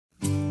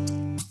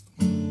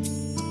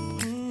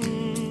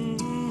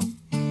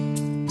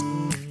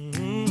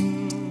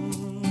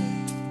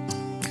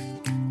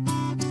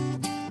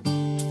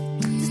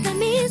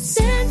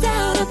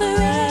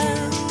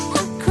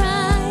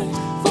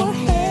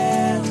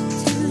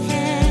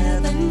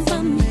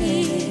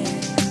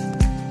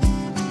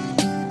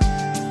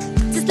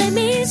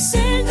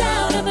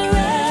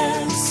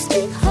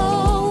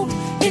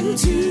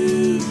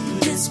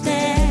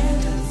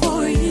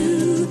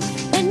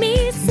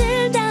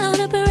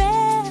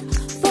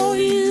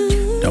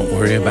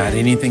worry about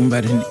anything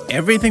but in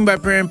everything by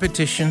prayer and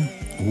petition.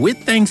 With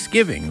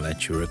thanksgiving,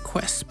 let your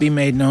requests be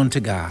made known to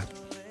God.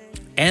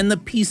 And the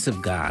peace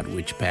of God,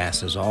 which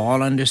passes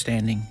all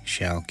understanding,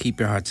 shall keep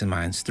your hearts and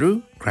minds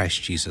through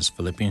Christ Jesus.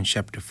 Philippians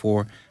chapter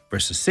 4,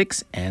 verses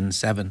 6 and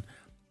 7.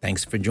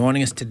 Thanks for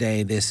joining us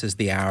today. This is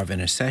the Hour of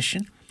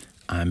Intercession.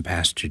 I'm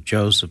Pastor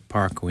Joseph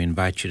Parker. We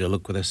invite you to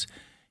look with us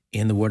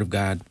in the Word of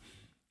God.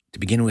 To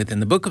begin with, in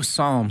the book of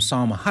Psalm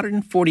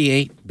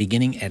 148,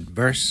 beginning at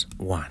verse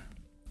 1.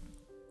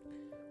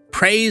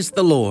 Praise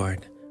the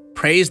Lord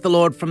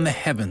from the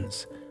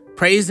heavens.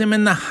 Praise Him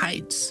in the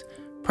heights.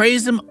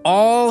 Praise Him,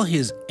 all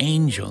His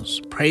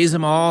angels. Praise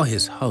Him, all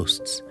His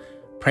hosts.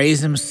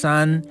 Praise Him,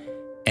 sun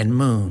and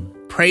moon.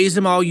 Praise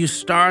Him, all you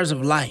stars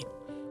of light.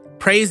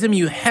 Praise Him,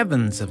 you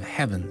heavens of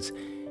heavens,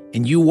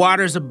 and you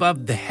waters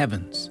above the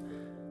heavens.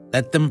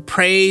 Let them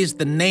praise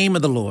the name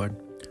of the Lord,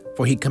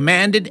 for He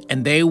commanded,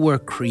 and they were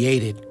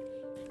created.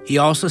 He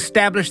also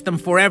established them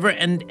forever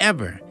and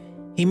ever.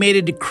 He made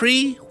a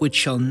decree which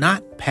shall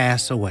not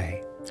pass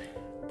away.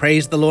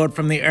 Praise the Lord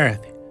from the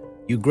earth,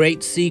 you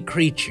great sea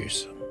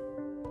creatures,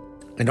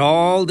 and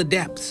all the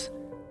depths,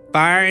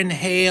 fire and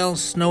hail,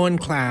 snow and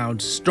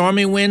clouds,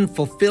 stormy wind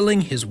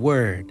fulfilling His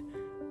word,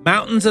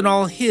 mountains and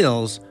all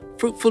hills,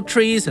 fruitful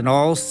trees and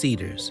all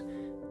cedars,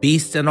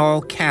 beasts and all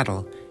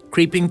cattle,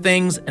 creeping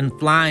things and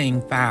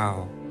flying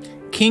fowl,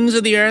 kings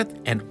of the earth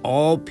and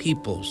all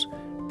peoples,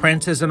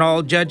 princes and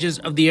all judges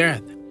of the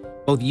earth,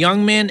 both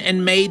young men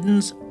and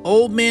maidens,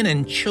 old men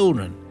and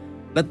children.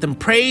 Let them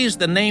praise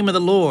the name of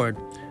the Lord,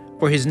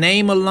 for His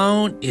name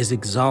alone is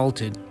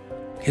exalted.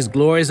 His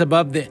glory is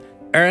above the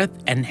earth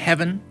and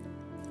heaven,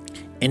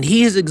 and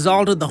He has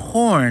exalted the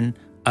horn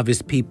of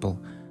His people,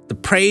 the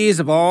praise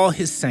of all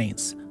His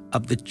saints,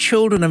 of the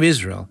children of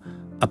Israel,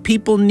 a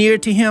people near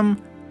to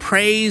Him.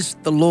 Praise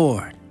the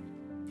Lord.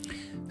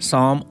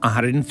 Psalm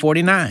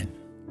 149.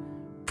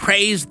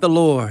 Praise the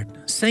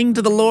Lord. Sing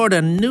to the Lord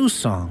a new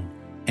song,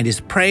 and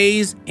His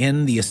praise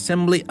in the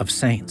assembly of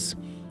saints.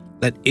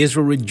 Let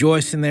Israel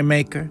rejoice in their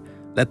Maker.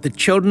 Let the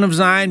children of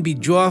Zion be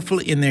joyful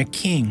in their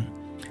King.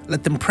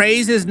 Let them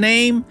praise His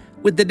name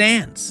with the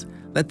dance.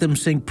 Let them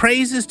sing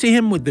praises to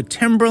Him with the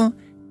timbrel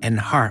and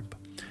harp.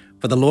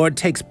 For the Lord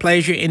takes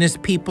pleasure in His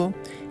people.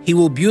 He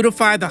will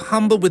beautify the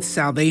humble with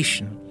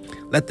salvation.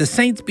 Let the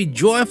saints be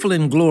joyful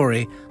in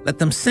glory. Let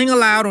them sing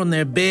aloud on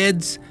their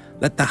beds.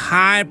 Let the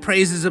high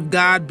praises of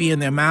God be in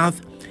their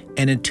mouth,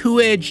 and a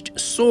two-edged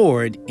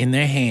sword in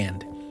their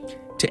hand,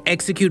 to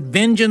execute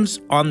vengeance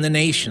on the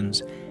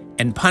nations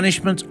and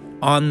punishments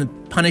on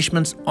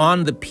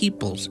the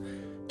peoples,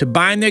 to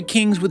bind their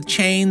kings with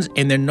chains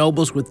and their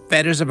nobles with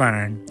fetters of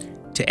iron,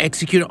 to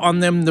execute on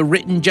them the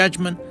written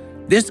judgment.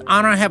 This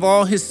honor have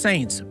all His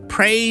saints.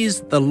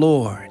 Praise the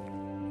Lord.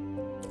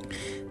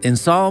 In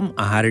Psalm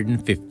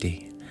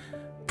 150,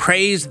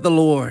 praise the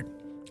Lord.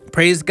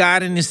 Praise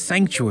God in His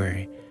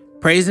sanctuary.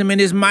 Praise Him in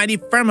His mighty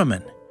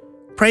firmament.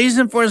 Praise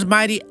Him for His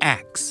mighty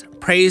acts.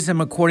 Praise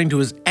Him according to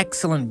His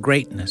excellent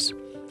greatness.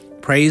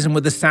 Praise Him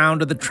with the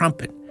sound of the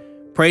trumpet.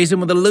 Praise Him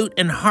with the lute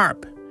and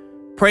harp.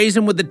 Praise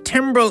Him with the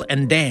timbrel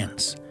and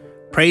dance.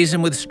 Praise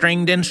Him with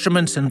stringed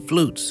instruments and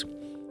flutes.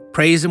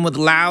 Praise Him with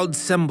loud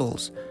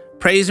cymbals.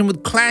 Praise Him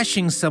with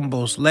clashing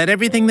cymbals. Let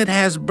everything that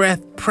has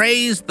breath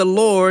praise the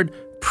Lord.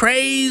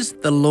 Praise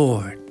the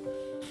Lord.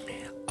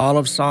 All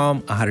of Psalm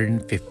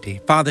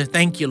 150. Father,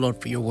 thank you,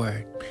 Lord, for your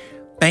word.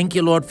 Thank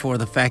you, Lord, for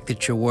the fact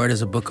that your word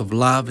is a book of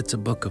love. It's a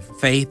book of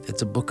faith.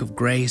 It's a book of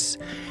grace.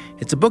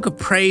 It's a book of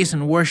praise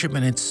and worship,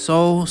 and it's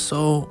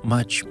so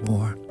much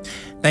more.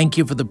 Thank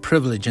you for the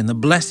privilege and the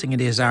blessing it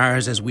is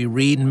ours as we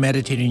read and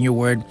meditate in your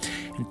word.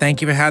 And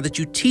thank you for how that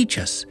you teach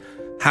us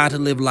how to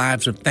live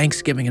lives of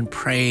thanksgiving and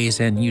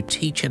praise, and you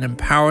teach and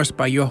empower us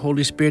by your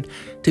Holy Spirit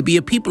to be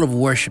a people of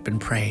worship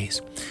and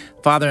praise.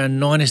 Father,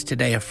 anoint us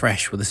today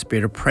afresh with the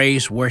spirit of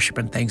praise, worship,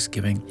 and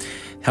thanksgiving.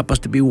 Help us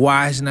to be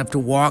wise enough to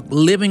walk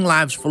living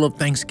lives full of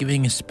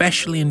thanksgiving,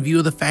 especially in view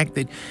of the fact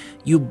that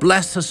you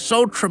bless us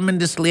so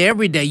tremendously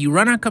every day. You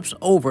run our cups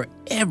over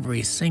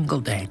every single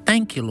day.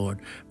 Thank you, Lord,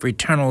 for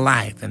eternal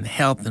life and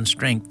health and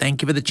strength.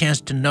 Thank you for the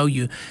chance to know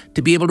you,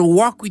 to be able to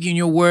walk with you in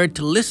your word,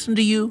 to listen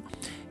to you,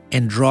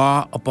 and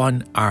draw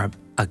upon our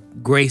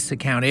grace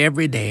account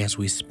every day as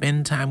we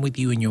spend time with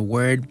you in your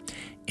word,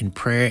 in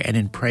prayer and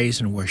in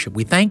praise and worship.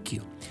 We thank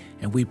you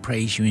and we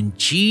praise you. In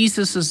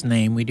Jesus'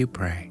 name we do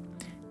pray.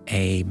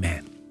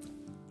 Amen.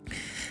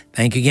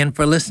 Thank you again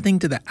for listening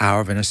to the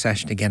Hour of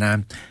Intercession. Again,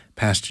 I'm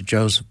Pastor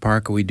Joseph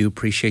Parker. We do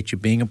appreciate you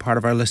being a part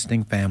of our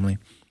listening family.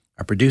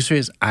 Our producer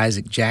is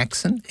Isaac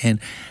Jackson, and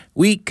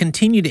we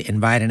continue to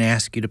invite and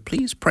ask you to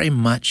please pray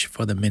much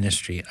for the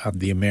ministry of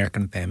the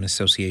American Family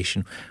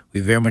Association. We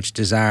very much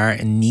desire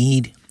and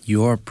need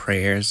your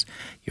prayers.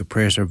 Your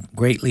prayers are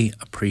greatly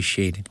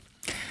appreciated.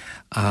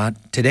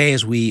 Today,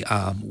 as we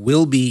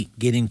will be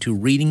getting to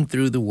reading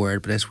through the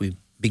Word, but as we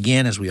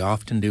begin, as we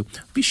often do,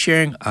 we'll be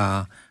sharing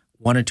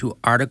one or two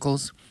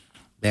articles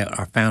that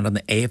are found on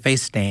the AFA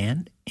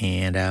stand.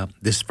 And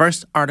this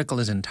first article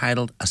is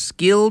entitled, A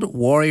Skilled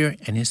Warrior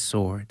and His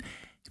Sword.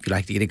 If you'd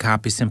like to get a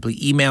copy, simply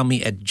email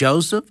me at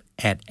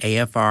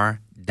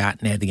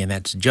joseph@afr.net. Again,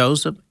 that's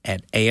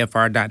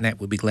joseph@afr.net.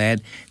 We'll be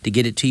glad to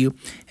get it to you.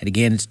 And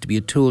again, it's to be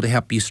a tool to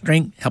help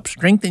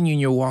strengthen you in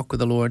your walk with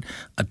the Lord,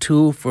 a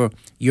tool for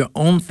your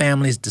own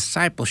family's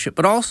discipleship,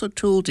 but also a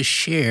tool to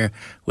share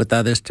with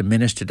others, to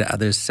minister to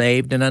others,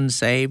 saved and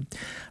unsaved,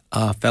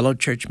 fellow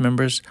church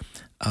members,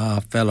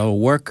 fellow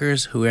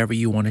workers, whoever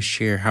you want to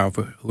share,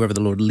 whoever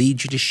the Lord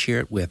leads you to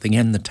share it with.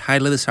 Again, the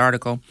title of this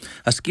article,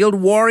 A Skilled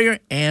Warrior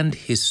and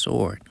His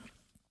Sword.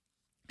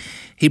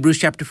 Hebrews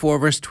chapter 4,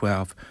 verse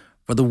 12.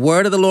 For the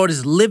word of the Lord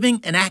is living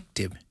and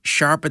active,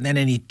 sharper than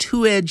any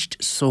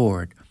two-edged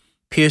sword,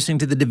 piercing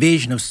to the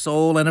division of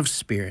soul and of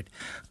spirit,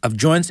 of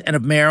joints and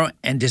of marrow,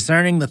 and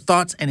discerning the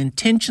thoughts and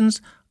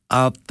intentions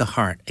of the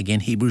heart.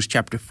 Again, Hebrews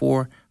chapter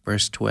 4,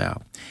 verse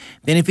 12.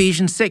 Then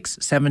Ephesians 6,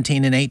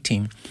 17 and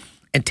 18.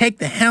 And take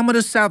the helmet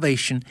of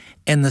salvation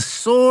and the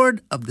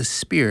sword of the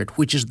Spirit,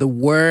 which is the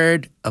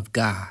word of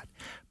God,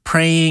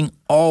 praying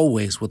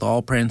always with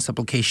all prayer and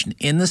supplication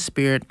in the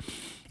Spirit,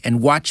 and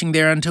watching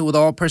thereunto with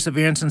all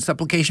perseverance and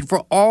supplication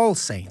for all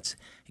saints.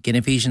 Again,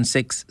 Ephesians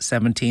 6,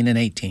 17 and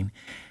 18.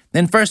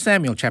 Then 1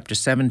 Samuel chapter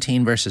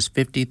 17, verses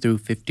 50 through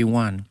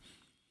 51.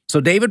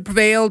 So David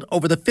prevailed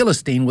over the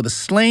Philistine with a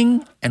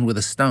sling and with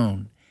a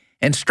stone,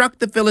 and struck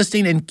the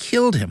Philistine and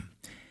killed him.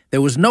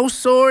 There was no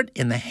sword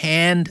in the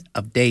hand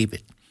of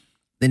David.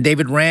 Then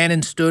David ran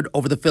and stood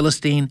over the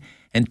Philistine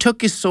and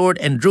took his sword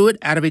and drew it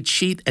out of its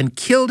sheath and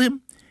killed him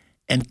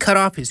and cut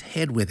off his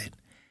head with it.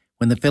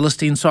 When the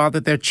Philistines saw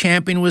that their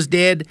champion was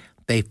dead,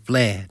 they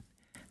fled.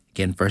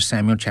 Again, 1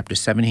 Samuel chapter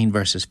 17,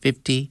 verses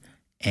 50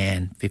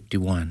 and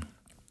 51.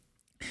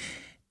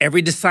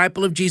 Every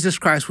disciple of Jesus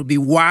Christ would be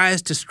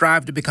wise to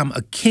strive to become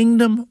a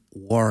kingdom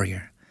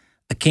warrior.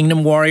 A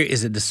kingdom warrior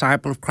is a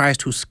disciple of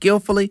Christ who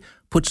skillfully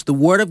puts the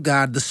word of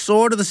God, the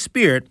sword of the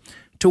Spirit,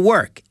 to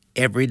work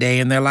every day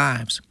in their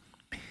lives.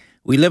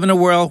 We live in a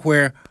world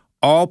where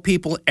all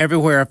people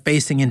everywhere are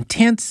facing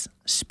intense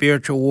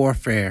spiritual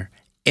warfare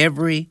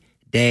every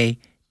day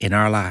in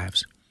our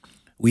lives.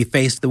 We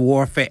face the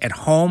warfare at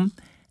home,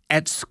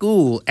 at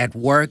school, at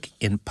work,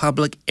 in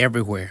public,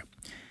 everywhere.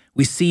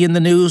 We see in the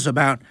news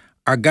about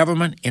our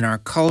government, in our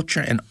culture,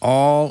 and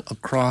all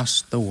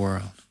across the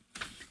world.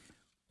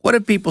 What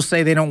if people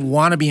say they don't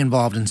want to be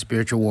involved in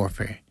spiritual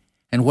warfare?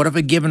 And what if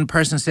a given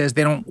person says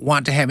they don't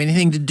want to have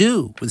anything to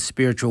do with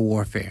spiritual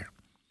warfare?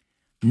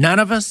 None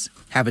of us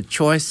have a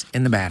choice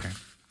in the matter.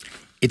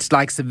 It's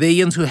like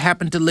civilians who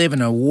happen to live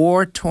in a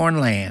war-torn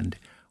land.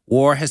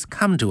 War has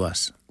come to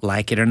us,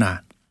 like it or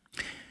not.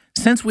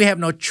 Since we have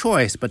no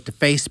choice but to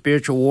face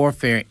spiritual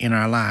warfare in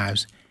our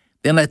lives,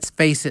 then let's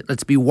face it,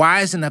 let's be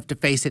wise enough to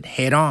face it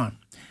head on.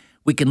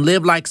 We can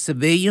live like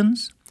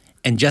civilians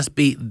and just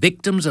be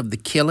victims of the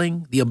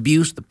killing, the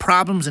abuse, the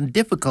problems and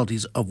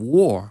difficulties of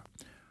war.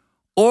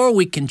 Or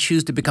we can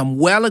choose to become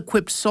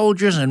well-equipped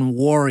soldiers and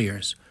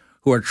warriors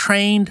who are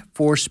trained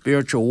for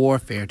spiritual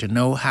warfare to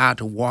know how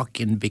to walk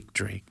in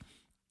victory.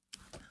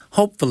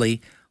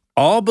 Hopefully,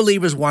 all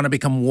believers want to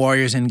become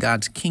warriors in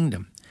God's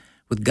kingdom.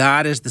 With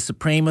God as the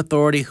supreme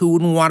authority, who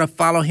wouldn't want to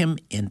follow him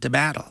into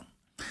battle?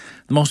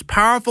 The most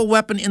powerful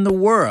weapon in the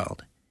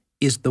world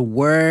is the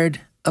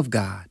Word of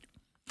God.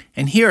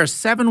 And here are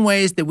 7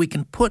 ways that we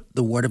can put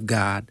the Word of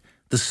God,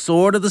 the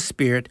sword of the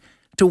Spirit,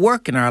 to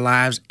work in our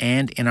lives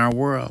and in our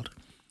world.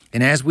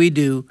 And as we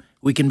do,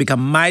 we can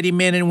become mighty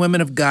men and women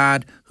of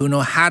God who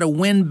know how to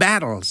win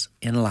battles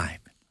in life.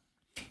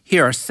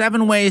 Here are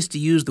 7 ways to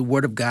use the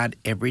Word of God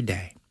every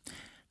day.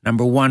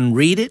 Number 1,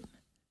 read it.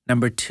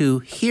 Number 2,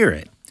 hear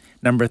it.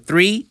 Number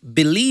 3,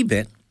 believe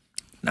it.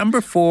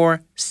 Number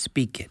 4,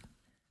 speak it.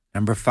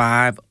 Number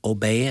 5,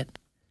 obey it.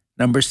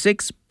 Number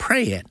 6,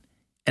 pray it.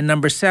 And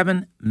number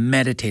 7,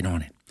 meditate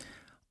on it.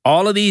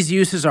 All of these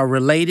uses are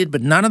related,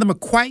 but none of them are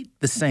quite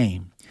the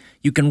same.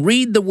 You can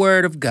read the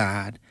Word of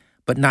God,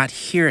 but not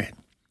hear it.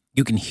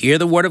 You can hear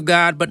the Word of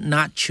God, but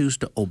not choose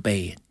to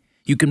obey it.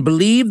 You can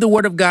believe the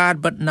Word of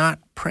God, but not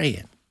pray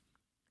it.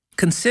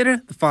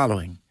 Consider the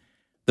following.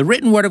 The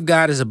written Word of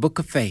God is a book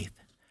of faith.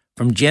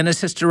 From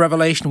Genesis to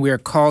Revelation, we are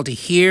called to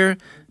hear,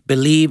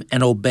 believe,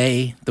 and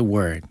obey the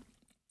Word.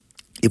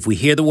 If we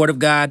hear the Word of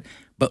God,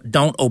 but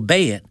don't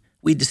obey it,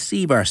 we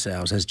deceive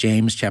ourselves, as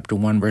James chapter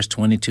 1, verse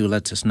 22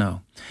 lets us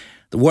know.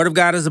 The Word of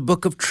God is a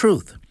book of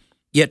truth,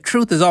 yet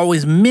truth is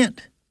always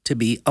meant to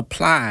be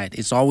applied.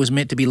 It's always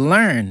meant to be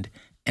learned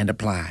and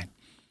applied.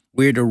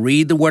 We're to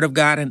read the Word of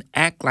God and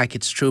act like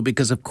it's true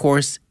because, of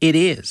course, it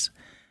is.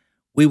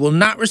 We will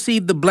not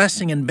receive the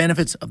blessing and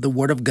benefits of the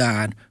Word of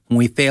God when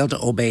we fail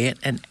to obey it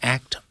and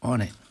act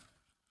on it.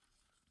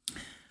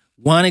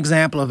 One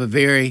example of a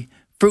very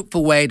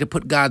fruitful way to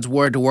put God's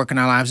Word to work in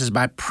our lives is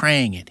by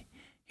praying it.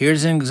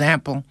 Here's an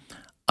example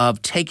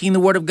of taking the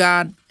Word of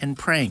God and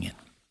praying it.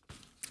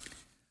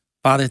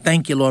 Father,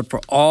 thank you, Lord, for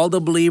all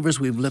the believers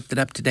we've lifted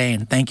up today,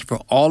 and thank you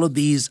for all of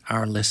these,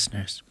 our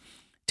listeners.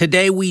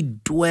 Today we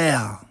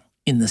dwell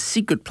in the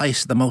secret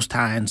place of the Most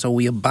High, and so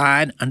we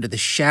abide under the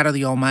shadow of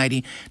the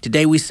Almighty.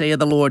 Today we say of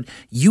the Lord,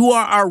 you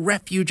are our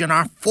refuge and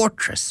our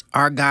fortress,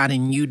 our God,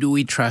 in you do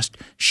we trust.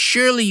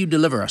 Surely you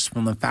deliver us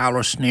from the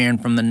fowler's snare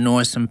and from the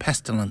noisome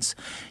pestilence.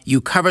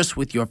 You cover us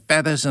with your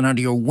feathers, and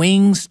under your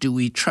wings do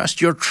we trust.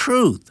 Your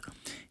truth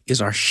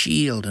is our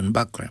shield and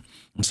buckler.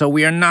 And so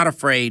we are not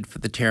afraid for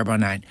the terror by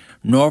night,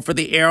 nor for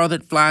the arrow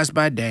that flies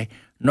by day,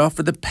 nor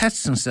for the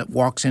pestilence that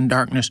walks in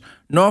darkness,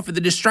 nor for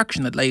the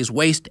destruction that lays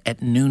waste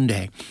at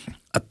noonday.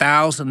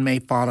 1,000 may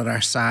fall at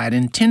our side,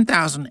 and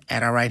 10,000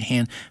 at our right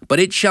hand, but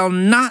it shall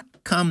not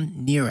come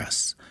near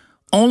us.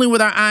 Only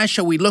with our eyes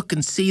shall we look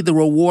and see the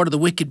reward of the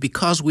wicked,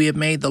 because we have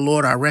made the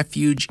Lord our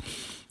refuge,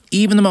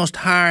 even the Most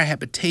High our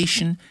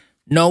habitation.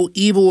 No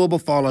evil will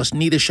befall us,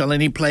 neither shall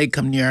any plague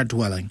come near our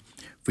dwelling.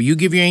 For you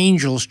give your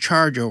angels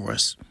charge over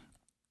us,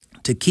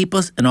 to keep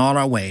us in all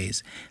our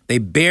ways. They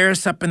bear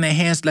us up in their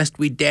hands, lest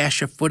we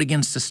dash our foot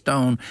against a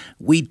stone.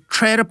 We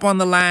tread upon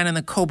the lion and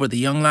the cobra, the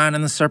young lion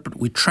and the serpent,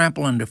 we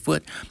trample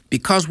underfoot.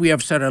 Because we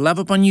have set our love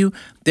upon you,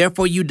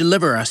 therefore you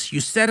deliver us. You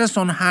set us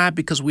on high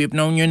because we have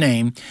known your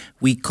name.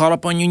 We call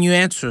upon you and you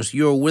answer us.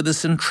 You are with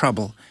us in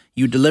trouble.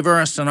 You deliver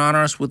us and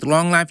honor us with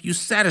long life. You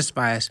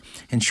satisfy us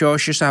and show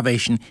us your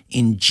salvation.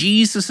 In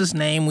Jesus'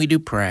 name we do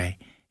pray.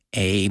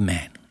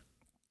 Amen.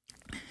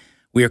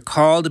 We are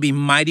called to be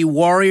mighty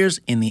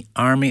warriors in the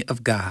army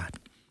of God.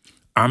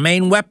 Our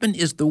main weapon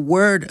is the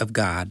Word of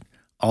God,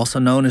 also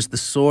known as the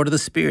sword of the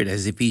Spirit,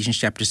 as Ephesians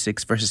chapter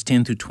 6, verses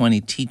 10 through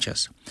 20 teach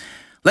us.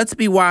 Let's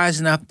be wise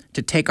enough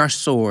to take our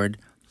sword,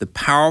 the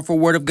powerful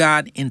Word of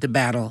God, into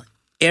battle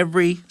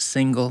every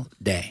single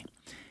day.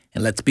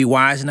 And let's be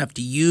wise enough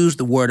to use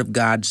the Word of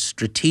God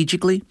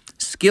strategically,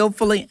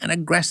 skillfully, and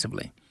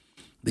aggressively.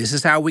 This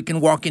is how we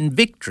can walk in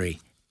victory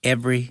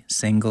every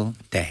single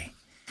day.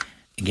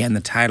 Again,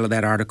 the title of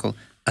that article,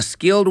 A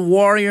Skilled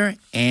Warrior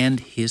and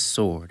His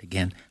Sword.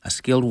 Again, A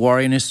Skilled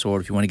Warrior and His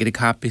Sword. If you want to get a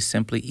copy,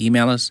 simply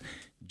email us,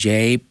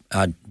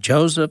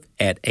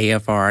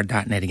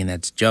 joseph@afr.net. Again,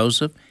 that's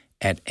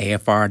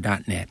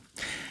joseph@afr.net.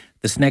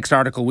 This next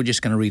article, we're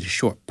just going to read a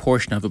short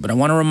portion of it, but I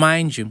want to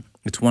remind you,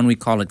 it's one we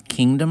call it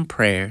Kingdom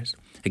Prayers.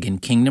 Again,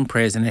 Kingdom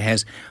Prayers, and it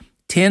has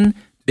 10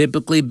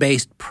 biblically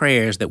based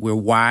prayers that we're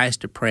wise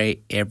to pray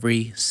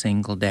every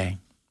single day.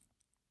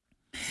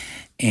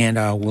 And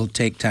we'll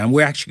take time.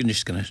 We're actually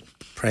just going to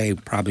pray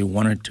probably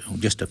one or two,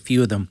 just a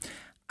few of them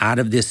out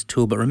of this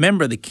tool. But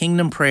remember, the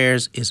Kingdom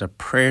Prayers is a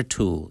prayer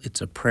tool.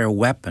 It's a prayer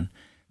weapon.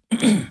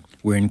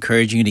 We're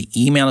encouraging you to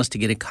email us to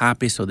get a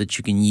copy so that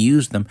you can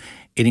use them.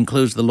 It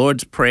includes the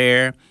Lord's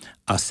Prayer,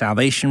 a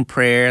salvation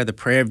prayer, the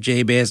prayer of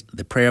Jabez,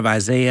 the prayer of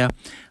Isaiah,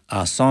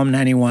 Psalm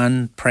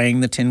 91,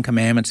 praying the 10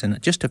 Commandments,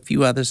 and just a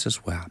few others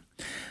as well.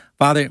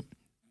 Father,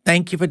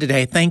 thank you for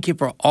today. Thank you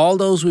for all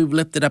those we've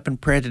lifted up in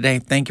prayer today.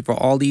 Thank you for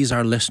all these,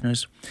 our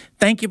listeners.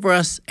 Thank you for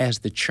us as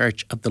the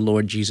church of the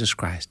Lord Jesus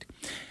Christ.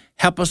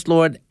 Help us,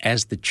 Lord,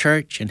 as the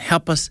church, and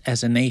help us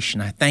as a nation.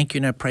 I thank you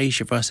and I praise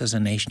you for us as a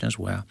nation as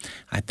well.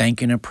 I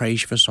thank you and I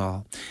praise you for us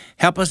all.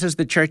 Help us as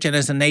the church and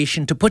as a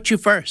nation to put you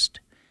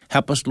first.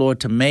 Help us, Lord,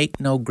 to make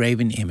no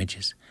graven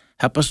images.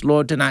 Help us,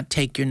 Lord, to not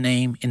take your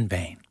name in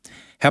vain.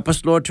 Help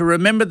us, Lord, to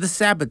remember the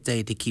Sabbath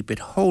day, to keep it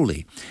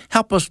holy.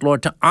 Help us,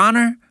 Lord, to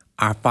honor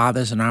our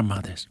fathers and our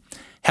mothers.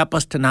 Help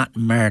us to not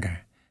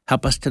murder.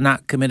 Help us to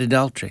not commit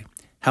adultery.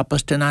 Help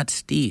us to not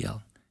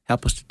steal.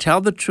 Help us to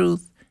tell the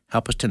truth.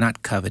 Help us to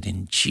not covet.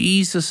 In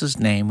Jesus'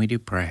 name we do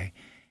pray.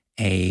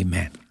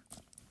 Amen.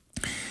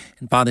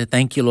 And Father,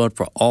 thank you, Lord,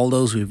 for all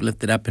those we've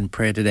lifted up in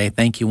prayer today.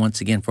 Thank you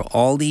once again for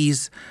all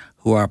these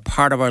who are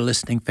part of our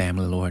listening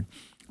family, Lord.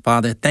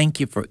 Father, thank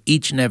you for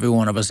each and every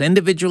one of us,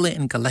 individually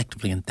and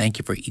collectively, and thank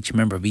you for each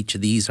member of each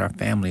of these, our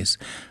families.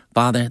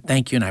 Father,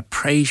 thank you, and I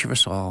praise you for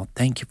us all.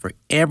 Thank you for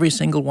every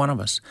single one of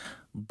us.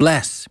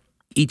 Bless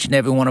each and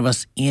every one of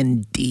us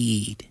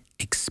indeed.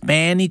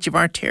 Expand each of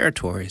our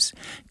territories.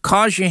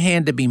 Cause your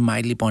hand to be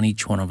mighty upon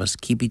each one of us.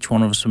 Keep each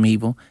one of us from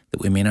evil,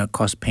 that we may not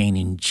cause pain.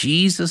 In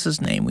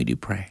Jesus' name we do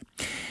pray.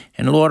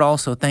 And Lord,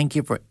 also thank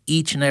you for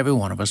each and every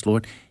one of us,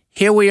 Lord.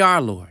 Here we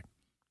are, Lord.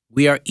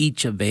 We are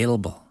each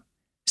available.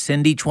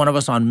 Send each one of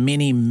us on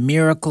many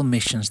miracle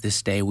missions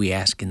this day, we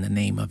ask in the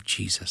name of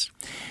Jesus.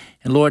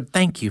 And Lord,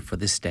 thank you for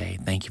this day.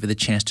 Thank you for the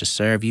chance to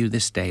serve you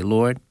this day.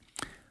 Lord,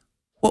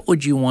 what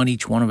would you want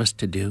each one of us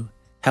to do?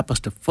 Help us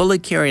to fully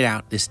carry it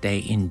out this day.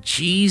 In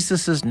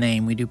Jesus'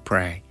 name we do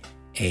pray.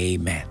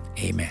 Amen.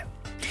 Amen.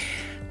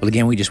 Well,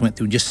 again, we just went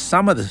through just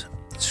some of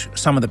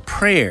the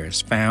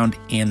prayers found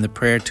in the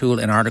prayer tool,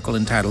 an article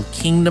entitled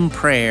Kingdom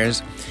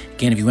Prayers.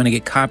 Again, if you want to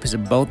get copies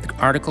of both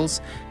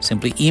articles,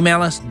 simply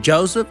email us,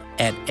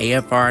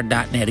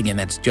 joseph@afr.net. Again,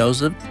 that's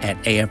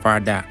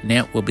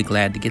joseph@afr.net. We'll be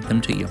glad to get them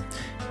to you.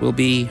 We'll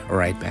be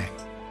right back.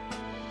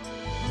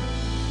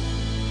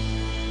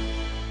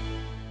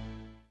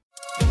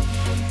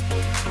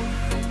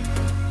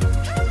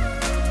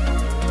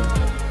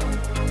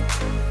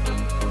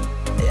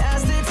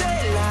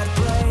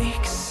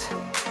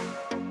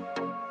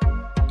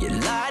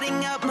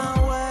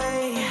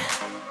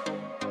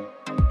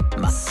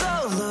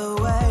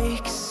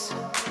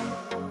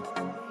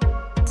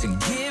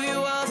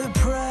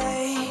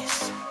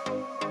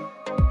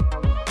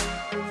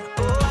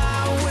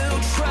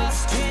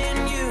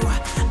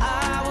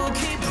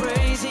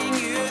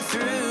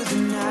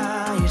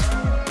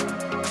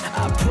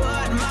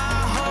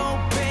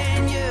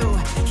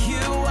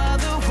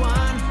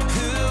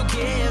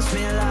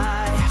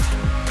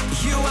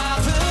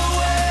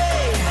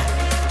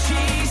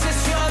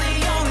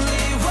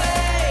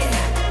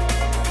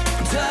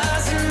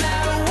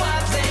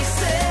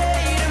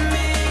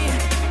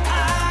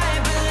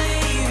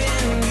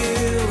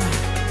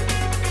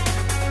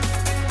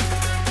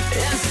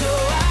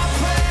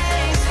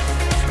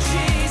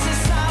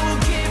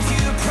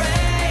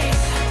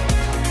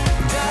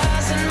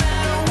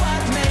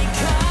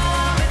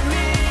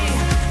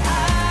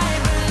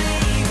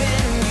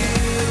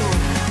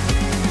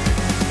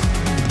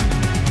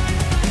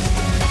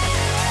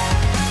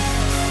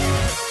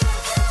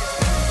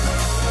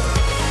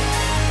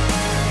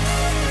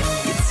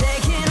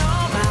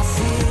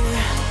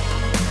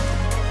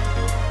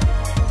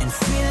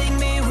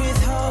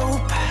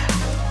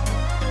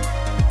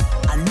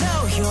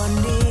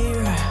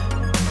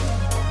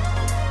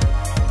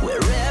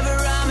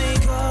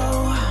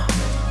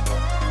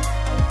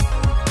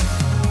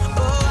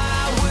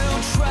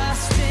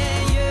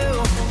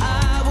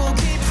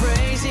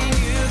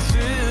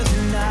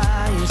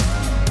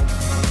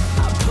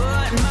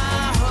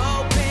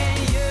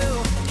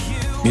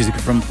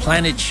 from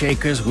Planet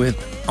Shakers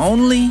with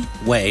Only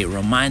Way,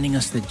 reminding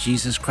us that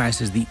Jesus Christ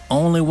is the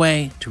only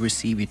way to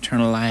receive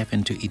eternal life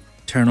and to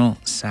eternal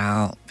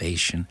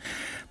salvation.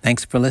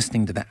 Thanks for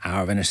listening to the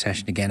Hour of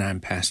Intercession. Again, I'm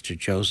Pastor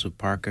Joseph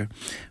Parker.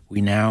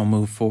 We now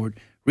move forward,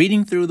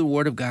 reading through the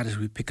Word of God as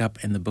we pick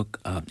up in the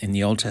book in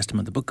the Old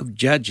Testament, the book of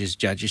Judges,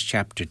 Judges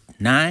chapter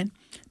 9,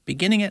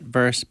 picking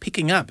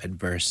up at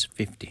verse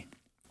 50.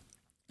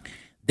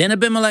 Then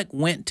Abimelech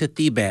went to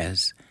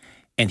Thebez,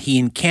 and he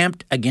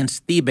encamped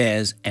against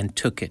Thebez and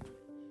took it.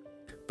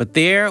 But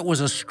there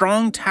was a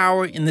strong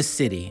tower in the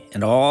city,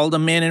 and all the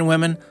men and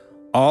women,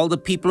 all the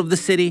people of the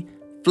city,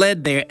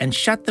 fled there and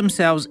shut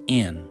themselves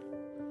in.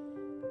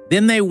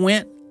 Then they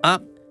went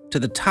up to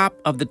the top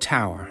of the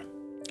tower.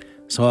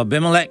 So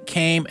Abimelech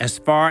came as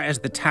far as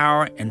the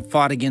tower and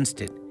fought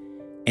against it.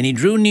 And he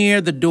drew near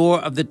the door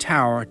of the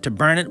tower to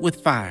burn it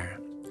with fire.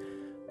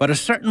 But a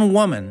certain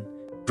woman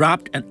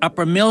dropped an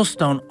upper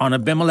millstone on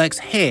Abimelech's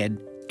head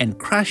and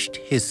crushed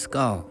his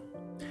skull.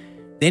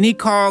 Then he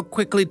called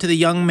quickly to the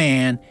young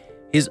man,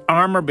 his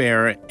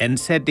armor-bearer, and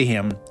said to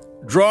him,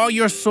 "Draw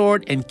your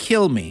sword and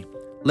kill me,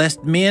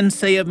 lest men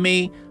say of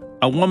me,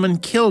 'A woman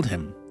killed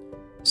him.'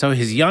 So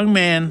his young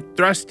man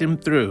thrust him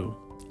through,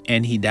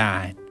 and he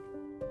died.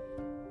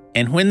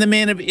 And when the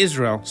men of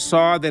Israel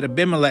saw that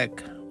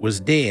Abimelech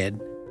was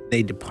dead,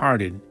 they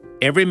departed,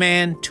 every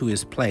man to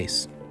his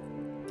place.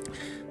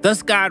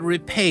 Thus God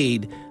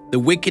repaid the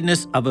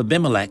wickedness of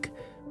Abimelech,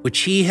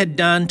 which he had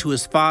done to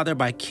his father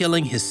by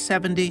killing his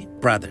 70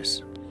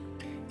 brothers.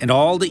 And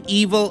all the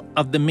evil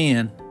of the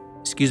men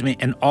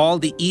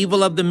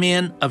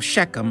of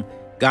Shechem,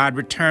 God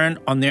returned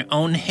on their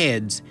own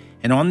heads,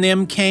 and on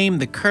them came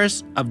the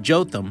curse of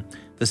Jotham,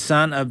 the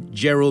son of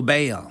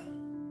Jerubbaal.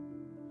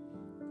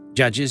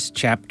 Judges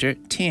chapter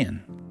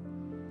 10.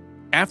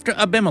 After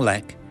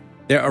Abimelech,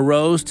 there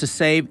arose to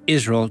save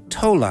Israel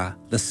Tola,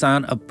 the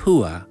son of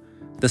Puah,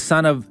 the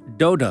son of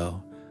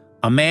Dodo,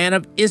 a man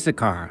of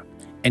Issachar,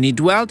 and he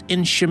dwelt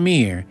in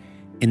Shamir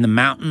in the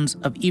mountains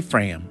of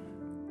Ephraim.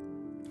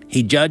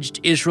 He judged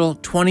Israel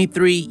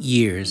 23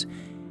 years,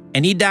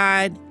 and he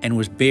died and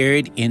was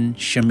buried in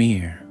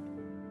Shamir.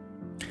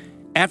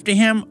 After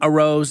him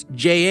arose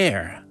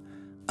Jair,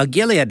 a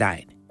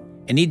Gileadite,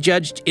 and he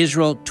judged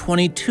Israel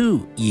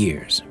 22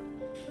 years.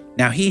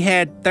 Now he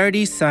had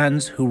 30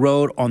 sons who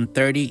rode on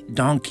 30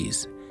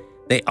 donkeys.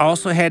 They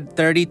also had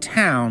 30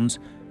 towns,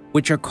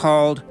 which are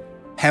called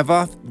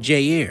Havoth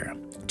Jair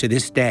to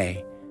this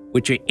day,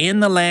 which are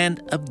in the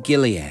land of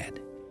Gilead.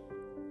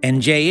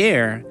 And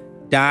Jair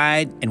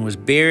died and was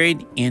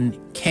buried in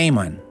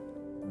Kamon.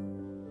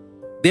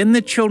 Then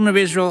the children of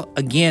Israel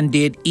again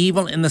did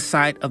evil in the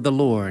sight of the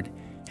Lord,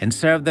 and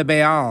served the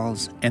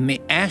Baals and the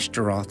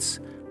Ashtaroths,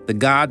 the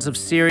gods of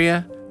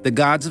Syria, the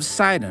gods of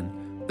Sidon,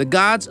 the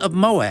gods of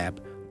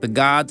Moab, the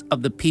gods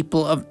of the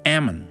people of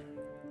Ammon,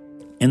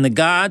 and the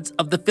gods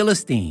of the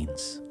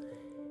Philistines.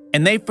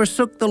 And they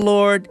forsook the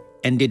Lord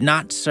and did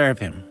not serve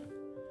him.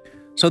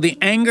 So the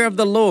anger of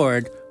the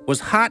Lord was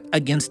hot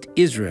against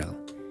Israel,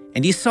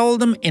 and he sold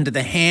them into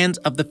the hands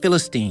of the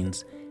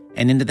Philistines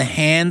and into the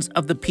hands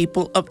of the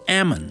people of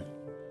Ammon.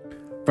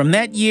 From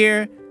that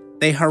year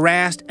they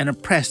harassed and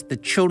oppressed the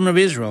children of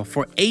Israel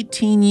for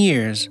 18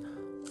 years.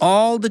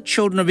 All the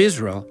children of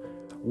Israel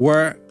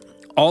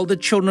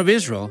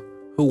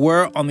who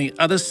were on the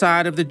other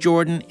side of the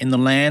Jordan in the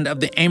land of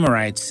the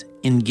Amorites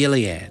in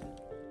Gilead.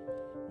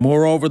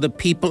 Moreover, the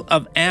people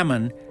of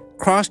Ammon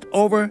crossed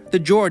over the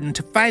Jordan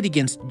to fight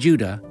against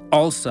Judah,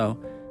 also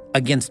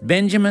against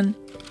Benjamin,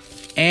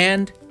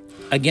 and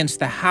against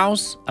the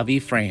house of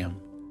Ephraim,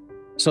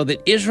 so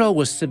that Israel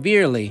was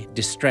severely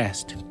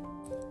distressed.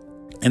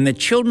 And the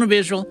children of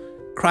Israel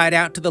cried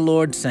out to the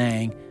Lord,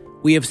 saying,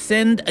 "We have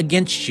sinned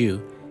against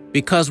you,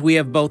 because we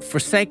have both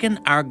forsaken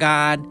our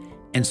God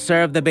and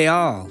served the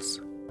Baals."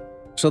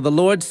 So the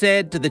Lord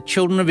said to the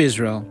children of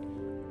Israel,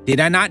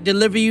 "Did I not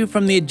deliver you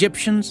from the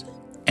Egyptians,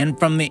 and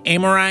from the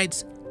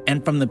Amorites,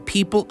 and from the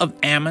people of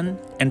Ammon,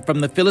 and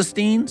from the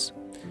Philistines?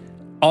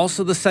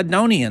 Also the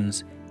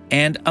Sidonians,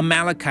 and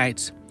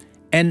Amalekites,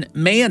 and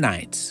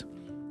Maonites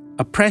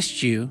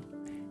oppressed you,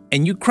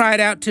 and you cried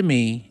out to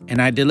me, and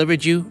I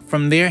delivered you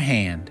from their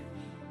hand.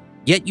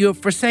 Yet you have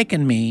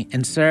forsaken me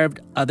and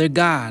served other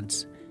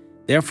gods.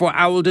 Therefore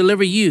I will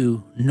deliver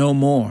you no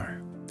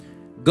more.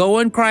 Go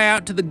and cry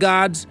out to the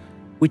gods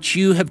which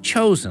you have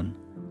chosen.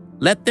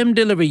 Let them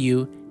deliver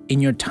you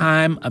in your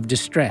time of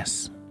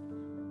distress."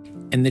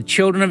 And the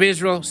children of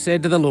Israel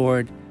said to the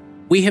Lord,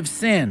 "We have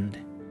sinned.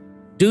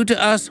 Do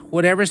to us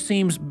whatever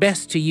seems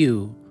best to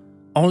you.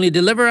 Only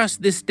deliver us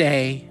this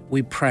day,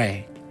 we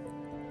pray."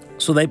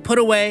 So they put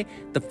away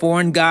the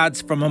foreign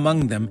gods from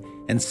among them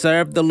and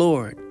served the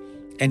Lord,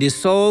 and his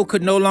soul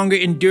could no longer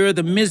endure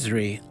the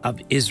misery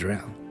of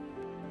Israel.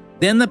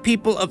 Then the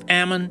people of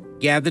Ammon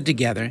gathered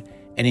together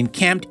and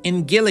encamped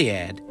in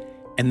Gilead,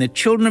 and the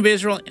children of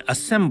Israel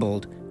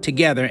assembled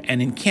together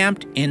and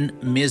encamped in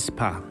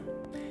Mizpah.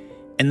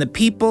 And the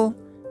people,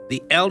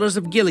 the elders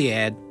of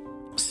Gilead,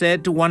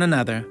 said to one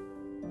another,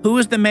 "Who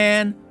is the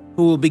man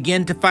who will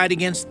begin to fight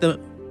against the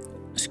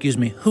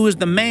who is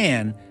the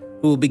man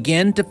who will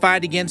begin to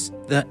fight against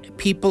the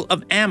people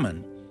of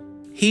Ammon?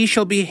 He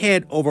shall be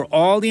head over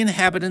all the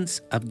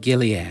inhabitants of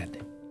Gilead.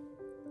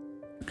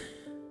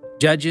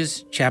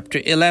 Judges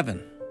chapter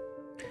 11.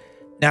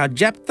 Now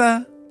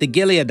Jephthah the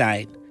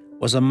Gileadite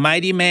was a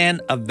mighty man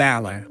of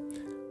valor,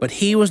 but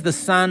he was the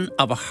son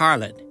of a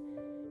harlot,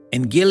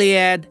 and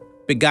Gilead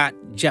begot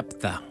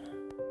Jephthah.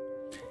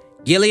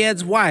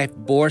 Gilead's wife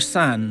bore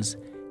sons,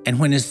 and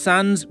when his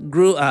sons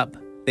grew up,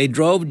 they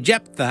drove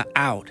Jephthah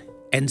out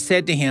and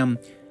said to him,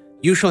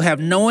 "You shall have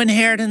no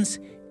inheritance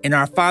in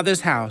our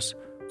father's house,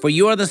 for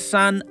you are the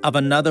son of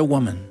another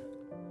woman."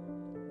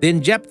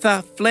 Then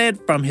Jephthah fled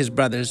from his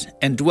brothers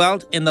and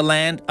dwelt in the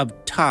land of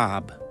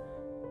Tob.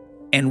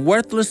 And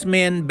worthless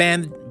men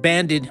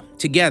banded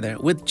together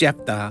with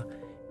Jephthah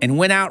and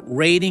went out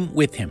raiding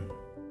with him.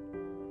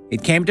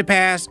 It came to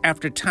pass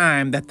after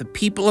time that the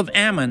people of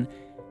Ammon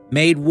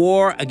made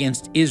war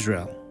against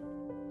Israel.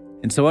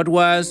 And so it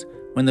was,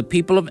 when the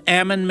people of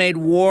Ammon made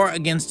war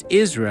against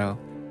Israel,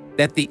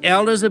 that the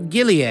elders of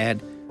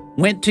Gilead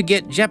went to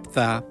get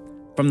Jephthah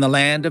from the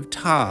land of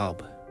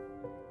Tob.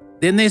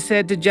 Then they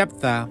said to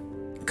Jephthah,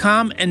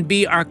 "Come and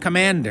be our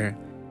commander,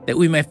 that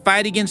we may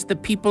fight against the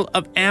people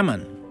of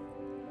Ammon."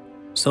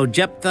 So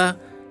Jephthah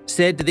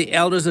said to the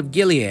elders of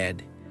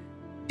Gilead,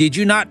 "Did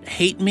you not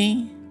hate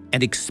me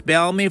and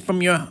expel me from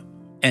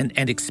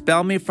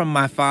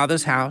my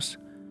father's house?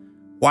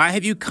 Why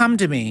have you come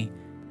to me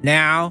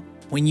now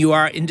when you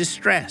are in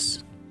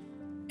distress?"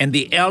 And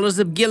the elders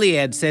of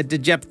Gilead said to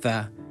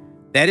Jephthah,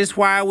 "That is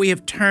why we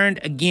have turned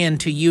again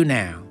to you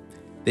now,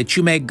 that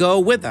you may go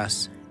with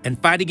us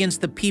and fight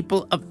against the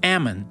people of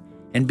Ammon,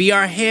 and be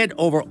our head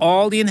over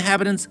all the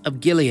inhabitants of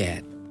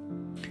Gilead."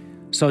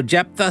 So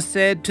Jephthah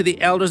said to the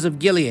elders of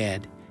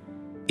Gilead,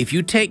 "If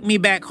you take me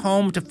back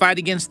home to fight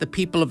against the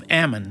people of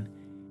Ammon,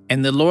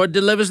 and the Lord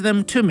delivers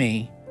them to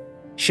me,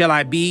 shall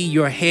I be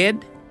your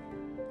head?"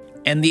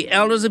 And the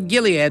elders of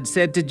Gilead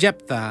said to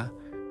Jephthah,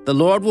 "The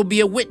Lord will be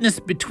a witness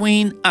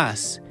between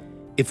us,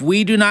 if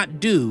we do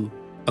not do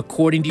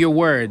according to your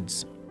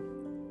words."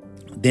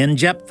 Then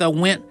Jephthah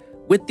went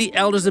with the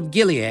elders of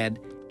Gilead,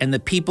 and the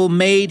people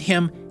made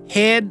him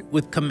head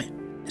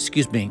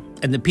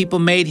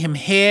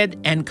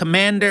and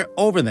commander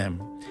over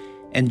them.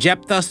 And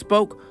Jephthah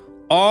spoke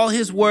all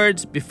his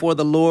words before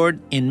the Lord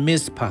in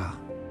Mizpah.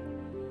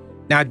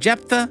 Now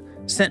Jephthah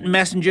sent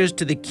messengers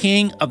to the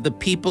king of the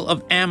people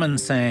of Ammon,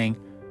 saying,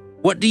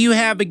 "What do you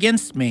have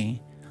against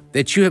me,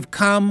 that you have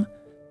come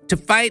to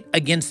fight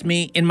against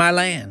me in my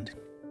land?"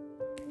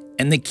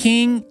 And the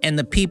king and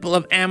the people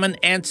of Ammon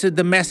answered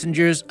the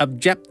messengers of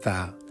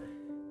Jephthah,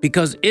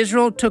 "Because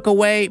Israel took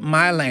away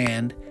my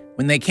land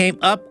when they came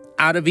up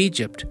out of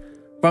Egypt,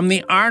 from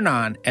the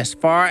Arnon as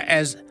far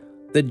as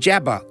the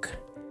Jabbok,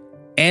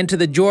 and to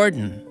the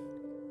Jordan.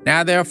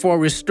 Now therefore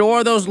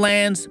restore those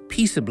lands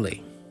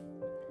peaceably."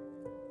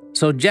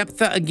 So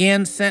Jephthah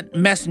again sent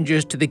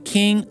messengers to the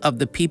king of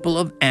the people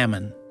of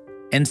Ammon,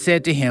 and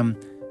said to him,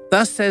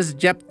 "Thus says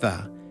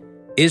Jephthah,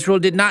 Israel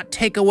did not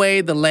take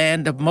away the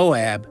land of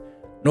Moab,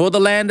 nor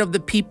the land of the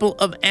people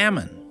of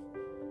Ammon.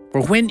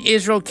 For when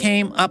Israel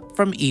came up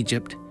from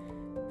Egypt,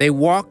 they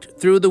walked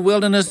through the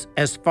wilderness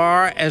as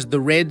far as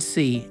the Red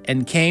Sea,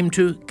 and came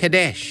to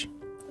Kadesh.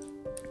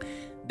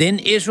 Then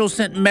Israel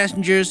sent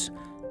messengers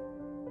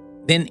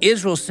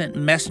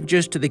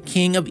to the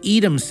king of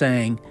Edom,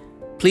 saying,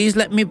 "Please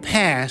let me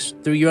pass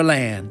through your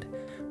land."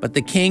 But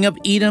the king of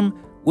Edom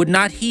would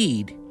not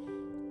heed.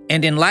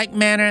 And in like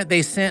manner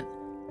they sent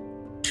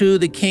to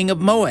the king of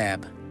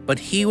Moab, but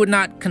he would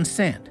not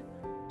consent.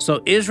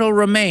 So Israel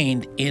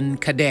remained in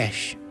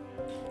Kadesh.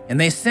 And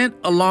they sent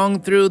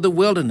along through the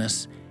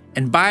wilderness,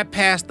 and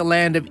bypassed the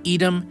land of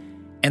Edom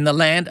and the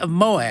land of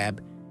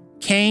Moab,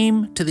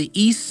 came to the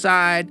east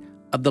side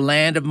of the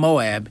land of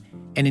Moab,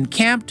 and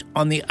encamped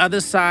on the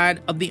other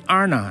side of the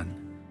Arnon.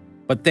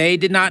 But they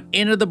did not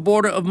enter the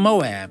border of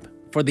Moab,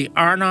 for the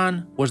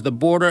Arnon was the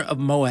border of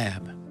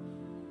Moab.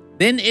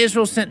 Then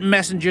Israel sent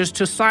messengers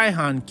to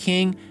Sihon,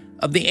 king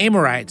of the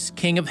Amorites,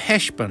 king of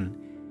Heshbon.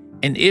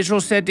 And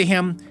Israel said to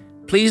him,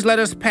 "Please let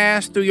us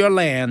pass through your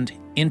land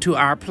into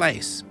our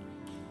place."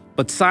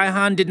 But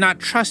Sihon did not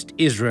trust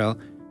Israel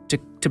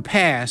to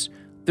pass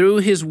through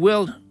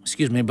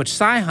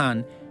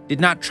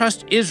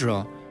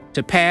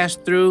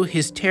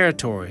his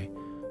territory.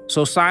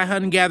 So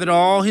Sihon gathered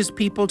all his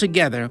people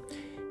together,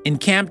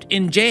 encamped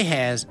in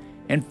Jahaz,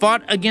 and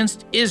fought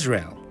against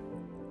Israel.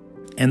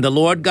 And the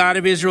Lord God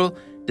of Israel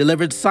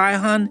delivered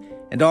Sihon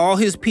and all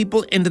his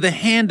people into the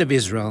hand of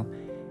Israel,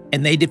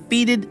 and they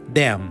defeated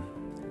them.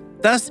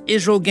 Thus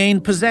Israel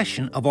gained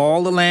possession of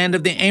all the land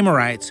of the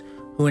Amorites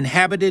who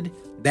inhabited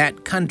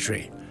that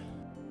country.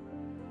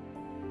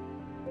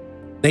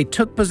 They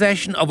took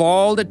possession of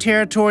all the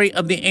territory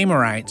of the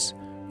Amorites,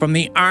 from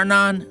the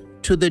Arnon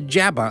to the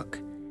Jabbok,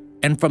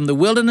 and from the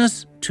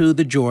wilderness to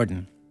the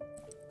Jordan.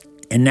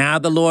 And now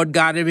the Lord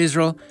God of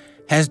Israel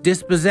has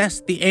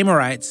dispossessed the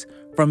Amorites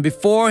from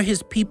before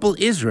his people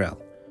Israel.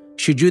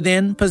 Should you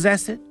then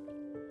possess it?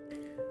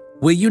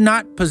 Will you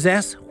not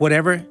possess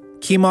whatever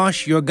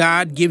Chemosh your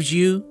God gives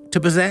you to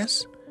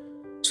possess?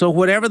 So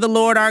whatever the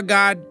Lord our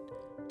God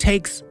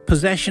takes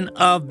possession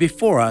of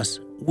before us,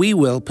 we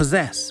will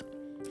possess.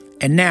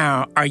 And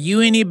now, are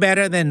you any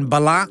better than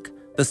Balak,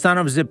 the son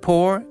of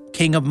Zippor,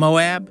 king of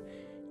Moab?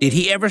 Did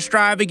he ever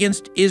strive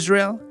against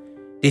Israel?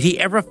 Did he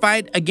ever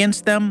fight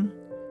against them?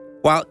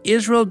 While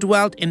Israel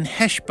dwelt in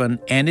Heshbon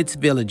and its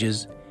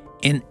villages,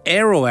 in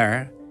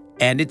Aroer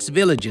and its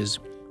villages,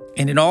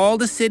 and in all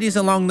the cities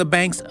along the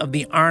banks of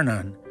the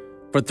Arnon,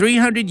 for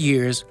 300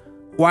 years,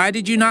 why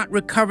did you not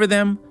recover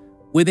them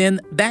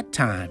within that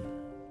time?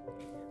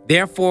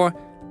 Therefore,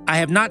 I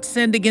have not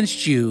sinned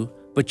against you,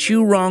 but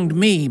you wronged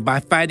me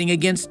by fighting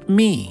against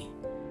me.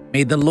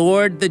 May the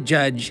Lord, the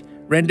judge,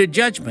 render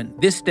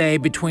judgment this day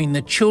between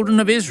the children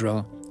of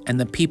Israel and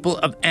the people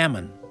of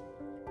Ammon.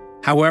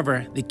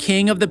 However, the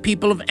king of the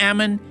people of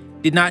Ammon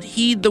did not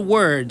heed the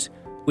words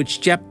which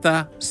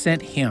Jephthah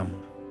sent him.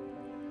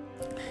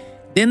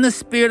 Then the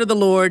Spirit of the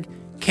Lord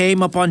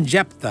came upon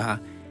Jephthah,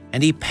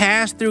 and he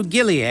passed through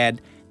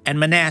Gilead and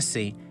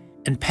Manasseh,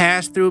 and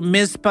passed through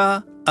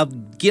Mizpah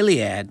of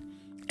Gilead,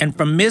 and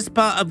from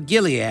Mizpah of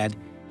Gilead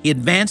he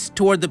advanced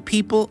toward the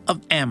people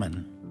of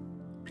Ammon.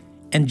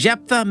 And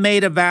Jephthah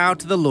made a vow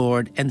to the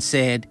Lord and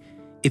said,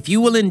 If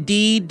you will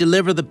indeed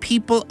deliver the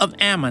people of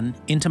Ammon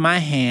into my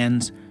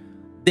hands,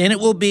 then it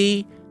will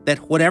be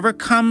that whatever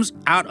comes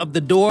out of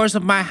the doors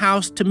of my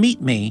house to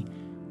meet me,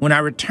 when I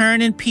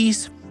return in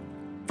peace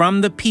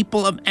from the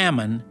people of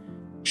Ammon,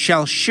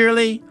 shall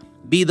surely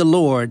be the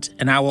Lord's,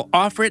 and I will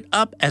offer it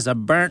up as a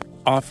burnt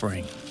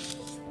offering.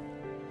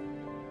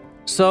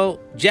 So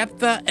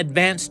Jephthah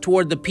advanced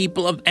toward the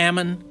people of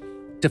Ammon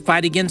to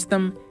fight against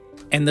them,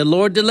 and the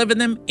Lord delivered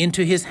them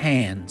into his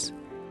hands.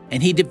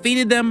 And he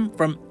defeated them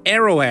from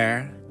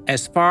Aroer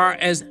as far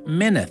as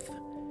Minnith,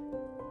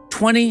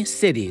 20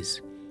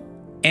 cities,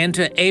 and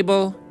to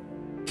Abel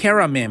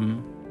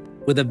Keramim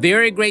with a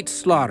very great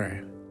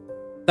slaughter.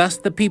 Thus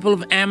the people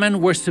of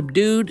Ammon were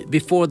subdued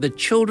before the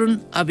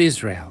children of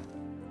Israel.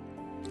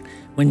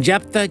 When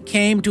Jephthah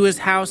came to his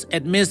house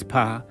at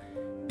Mizpah,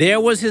 there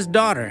was his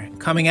daughter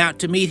coming out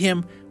to meet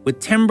him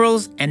with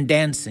timbrels and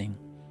dancing,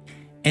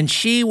 and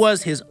she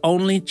was his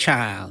only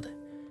child.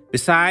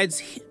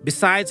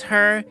 Besides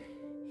her,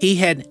 he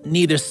had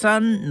neither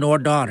son nor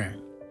daughter.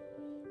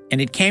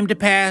 And it came to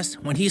pass,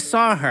 when he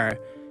saw her,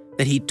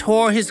 that he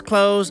tore his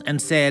clothes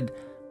and said,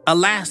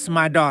 Alas,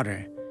 my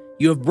daughter,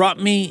 you have brought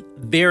me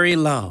very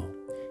low.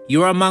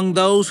 You are among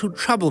those who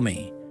trouble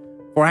me,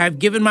 for I have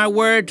given my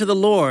word to the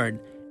Lord,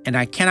 and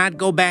I cannot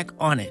go back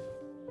on it.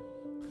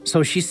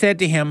 So she said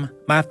to him,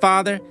 My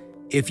father,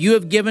 if you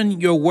have given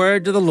your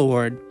word to the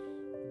Lord,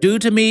 do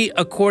to me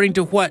according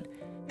to what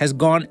has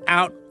gone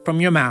out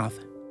from your mouth,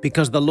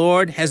 because the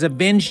Lord has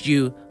avenged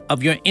you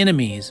of your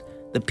enemies,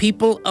 the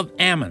people of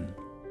Ammon.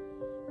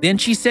 Then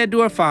she said to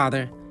her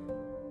father,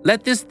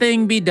 Let this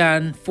thing be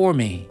done for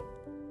me.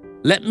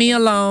 Let me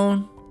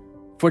alone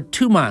for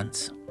 2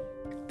 months,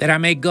 that I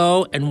may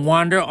go and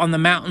wander on the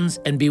mountains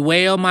and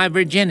bewail my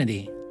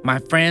virginity, my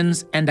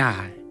friends and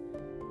I.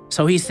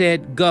 So he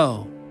said,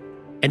 Go.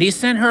 And he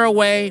sent her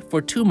away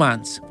for 2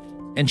 months,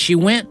 and she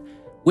went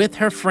with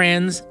her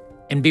friends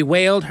and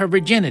bewailed her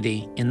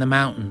virginity in the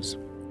mountains.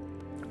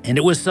 And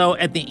it was so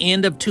at the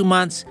end of 2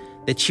 months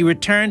that she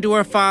returned to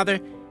her father,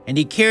 and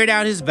he carried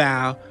out his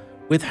vow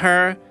with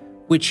her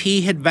which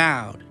he had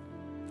vowed.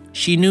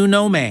 She knew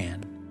no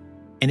man,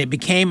 and it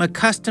became a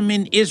custom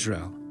in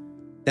Israel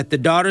that the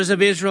daughters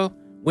of Israel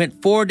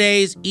went 4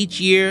 days each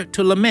year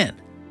to lament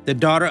the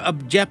daughter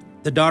of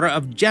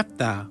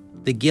Jephthah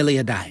the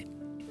Gileadite.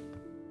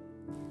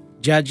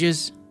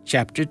 Judges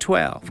chapter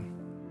 12.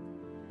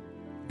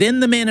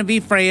 Then the men of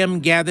Ephraim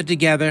gathered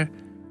together,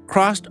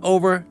 crossed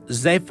over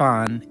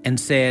Zaphon, and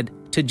said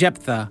to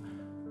Jephthah,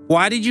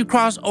 Why did you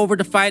cross over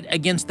to fight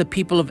against the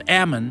people of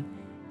Ammon,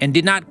 and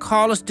did not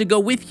call us to go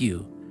with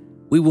you?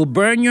 We will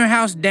burn your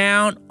house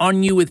down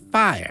on you with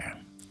fire.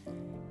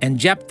 And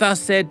Jephthah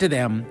said to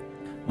them,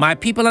 My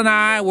people and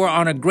I were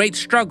on a great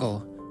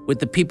struggle with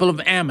the people of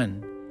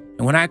Ammon,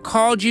 and when I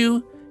called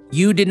you,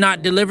 you did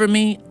not deliver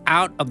me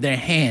out of their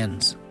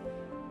hands.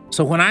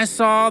 So when I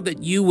saw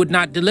that you would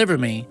not deliver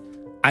me,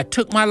 I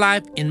took my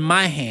life in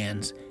my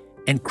hands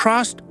and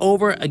crossed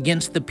over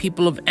against the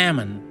people of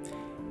Ammon,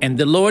 and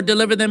the Lord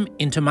delivered them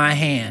into my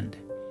hand.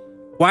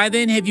 Why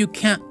then have you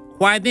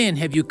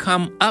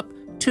come up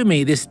to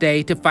me this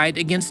day to fight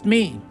against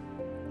me?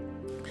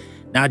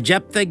 Now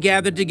Jephthah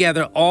gathered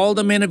together all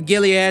the men of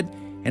Gilead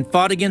and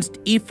fought against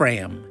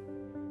Ephraim.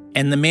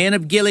 And the men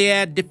of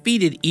Gilead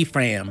defeated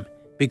Ephraim,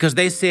 because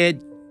they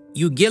said,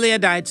 You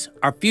Gileadites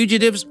are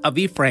fugitives of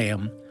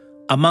Ephraim,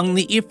 among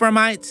the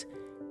Ephraimites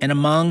and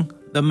among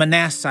the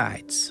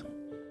Manassites.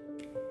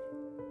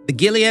 The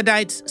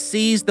Gileadites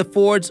seized the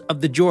fords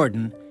of the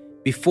Jordan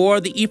before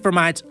the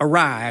Ephraimites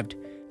arrived,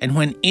 and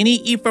when any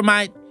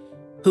Ephraimite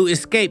who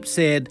escaped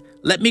said,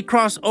 Let me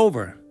cross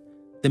over,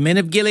 the men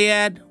of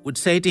Gilead would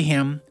say to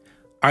him,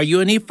 Are you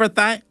an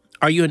Ephrathite?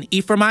 Are you an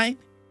Ephraimite?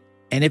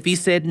 And if he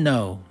said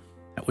no,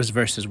 that was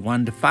verses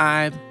 1 to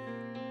 5.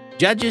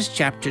 Judges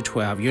chapter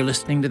 12. You're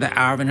listening to the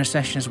Hour of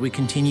Intercession as we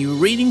continue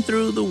reading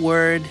through the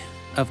Word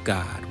of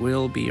God.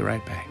 We'll be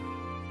right back.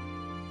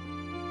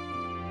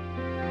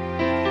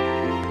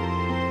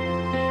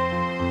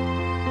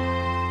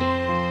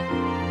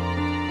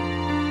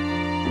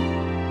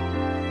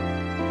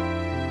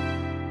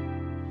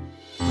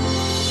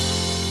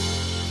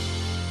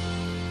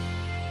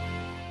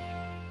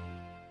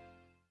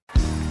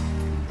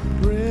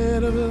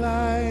 Bread of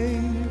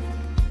life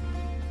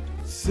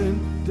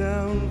sent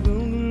down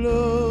from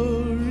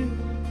glory.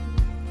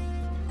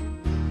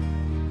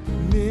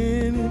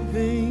 Many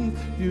things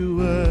you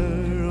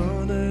were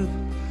on earth,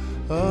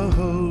 a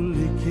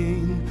holy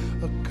king,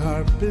 a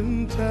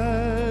carpenter.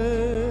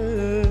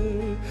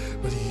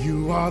 But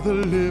you are the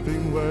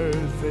living word,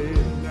 say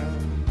it now.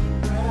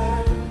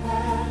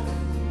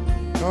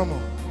 Come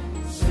on.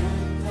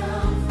 Sent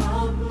down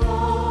from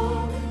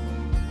glory.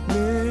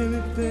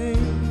 Many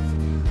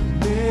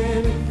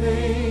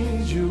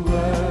things you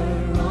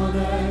were on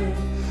earth,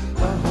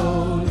 a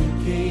holy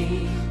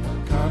king, a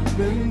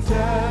carpenter.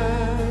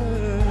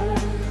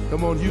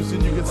 Come on,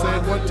 Houston, you can say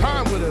it one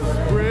time with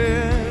us.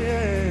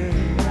 Bread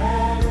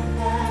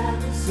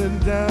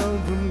sent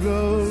down from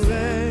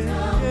glory.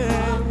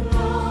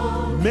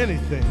 Many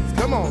things.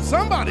 Come on,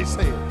 somebody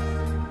say it.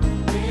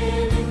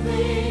 Many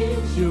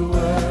things you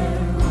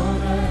were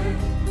on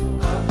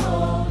earth, a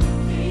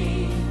holy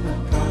king,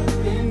 a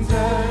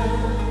carpenter.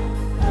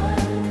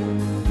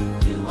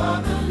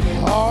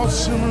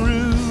 Awesome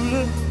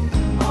ruler,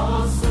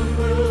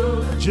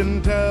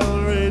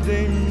 Gentile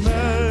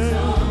redeemer,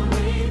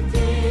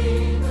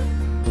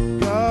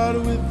 God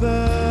with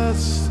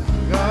us,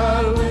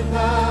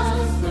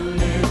 the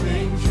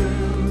living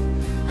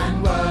truth,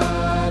 and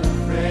what a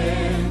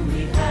friend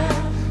we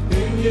have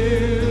in you.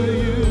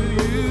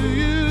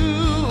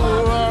 You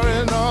are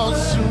an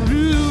awesome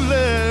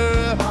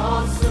ruler,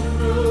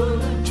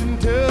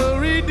 Gentile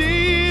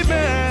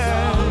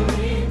redeemer.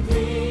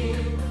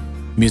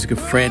 Music of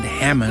Fred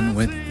Hammond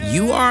with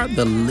You Are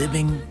the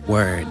Living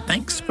Word.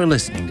 Thanks for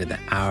listening to the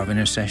Hour of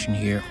Intercession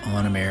here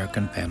on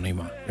American Family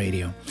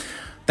Radio.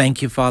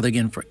 Thank you, Father,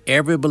 again, for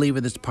every believer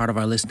that's part of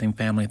our listening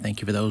family. Thank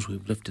you for those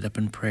we've lifted up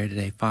in prayer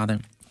today, Father.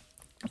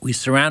 We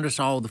surround us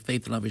all with the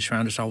faith and love. We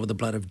surround us all with the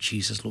blood of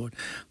Jesus, Lord.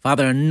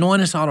 Father,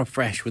 anoint us all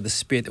afresh with the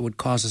Spirit that would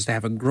cause us to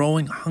have a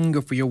growing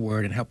hunger for your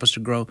word and help us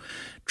to grow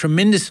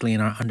tremendously in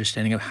our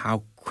understanding of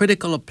how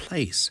critical a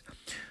place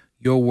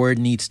your word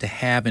needs to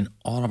have in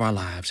all of our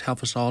lives.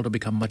 Help us all to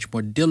become much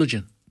more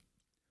diligent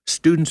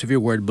students of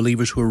your word,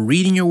 believers who are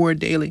reading your word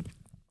daily,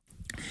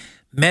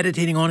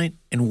 meditating on it,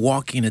 and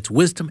walking in its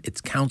wisdom,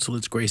 its counsel,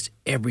 its grace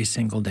every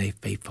single day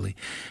faithfully.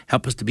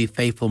 Help us to be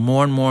faithful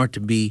more and more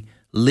to be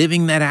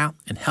living that out,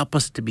 and help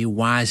us to be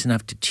wise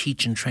enough to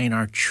teach and train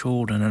our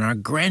children and our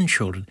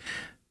grandchildren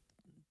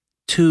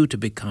to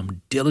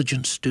become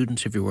diligent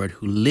students of your word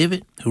who live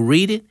it, who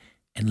read it,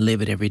 and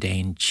live it every day.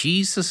 In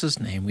Jesus'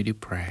 name we do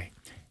pray.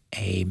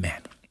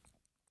 Amen.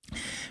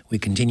 We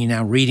continue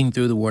now reading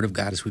through the Word of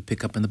God as we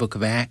pick up in the book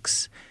of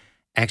Acts,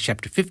 Acts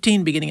chapter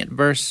 15, beginning at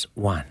verse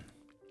 1.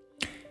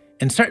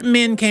 And certain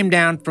men came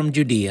down from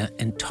Judea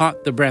and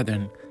taught the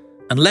brethren,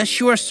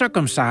 unless you are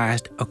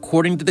circumcised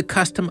according to the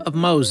custom of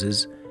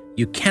Moses,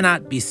 you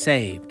cannot be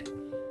saved.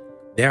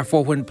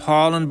 Therefore, when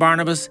Paul and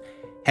Barnabas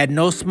had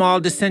no small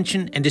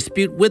dissension and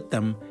dispute with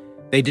them,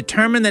 they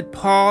determined that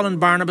Paul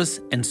and Barnabas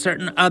and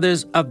certain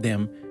others of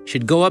them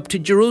should go up to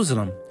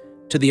Jerusalem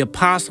to the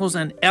apostles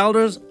and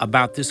elders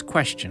about this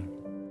question.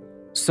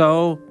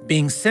 So,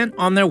 being sent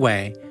on their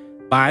way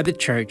by the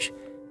church,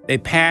 they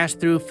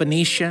passed through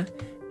Phoenicia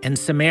and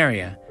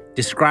Samaria,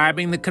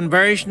 describing the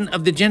conversion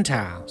of the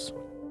Gentiles,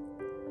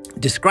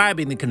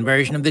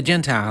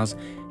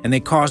 and they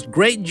caused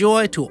great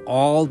joy to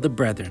all the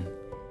brethren.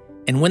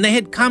 And when they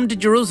had come to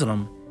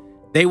Jerusalem,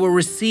 they were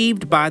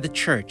received by the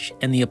church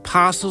and the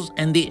apostles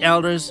and the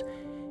elders,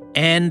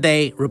 and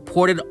they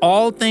reported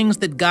all things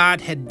that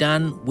God had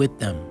done with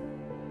them.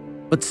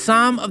 But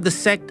some of the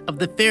sect of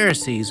the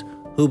Pharisees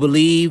who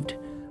believed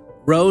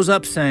rose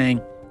up, saying,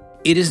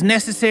 "It is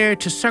necessary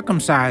to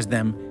circumcise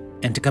them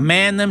and to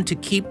command them to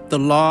keep the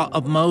law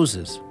of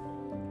Moses."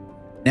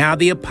 Now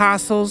the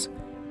apostles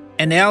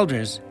and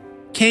elders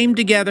came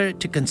together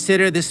to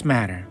consider this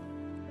matter.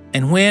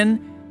 And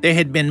when there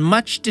had been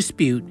much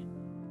dispute,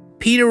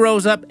 Peter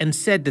rose up and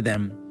said to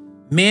them,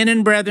 "Men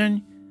and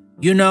brethren,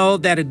 you know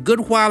that a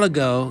good while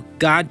ago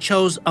God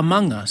chose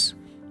among us,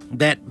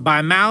 that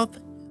by mouth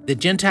the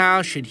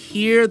Gentiles should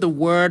hear the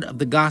word of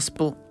the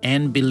gospel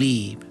and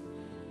believe.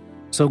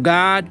 So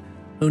God,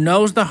 who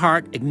knows the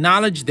heart,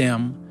 acknowledged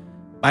them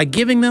by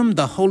giving them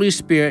the Holy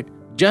Spirit,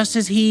 just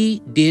as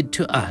he did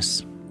to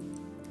us,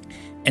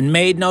 and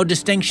made no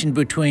distinction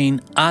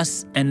between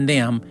us and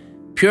them,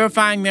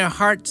 purifying their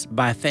hearts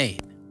by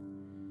faith.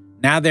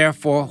 Now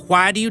therefore,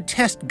 why do you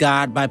test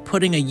God by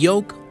putting a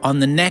yoke on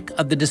the neck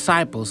of the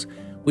disciples,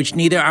 which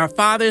neither our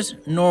fathers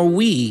nor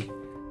we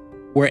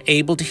were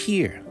able to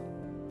hear?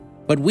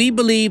 But we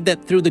believe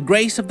that through the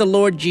grace of the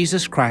Lord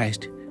Jesus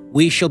Christ,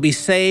 we shall be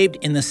saved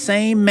in the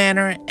same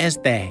manner as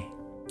they.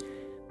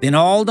 Then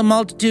all the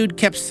multitude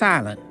kept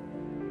silent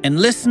and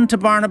listened to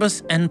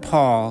Barnabas and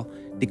Paul,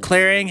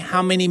 declaring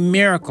how many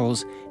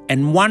miracles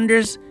and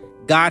wonders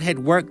God had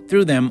worked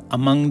through them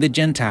among the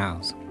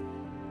Gentiles.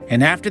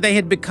 And after they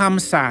had become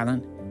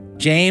silent,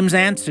 James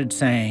answered,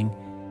 saying,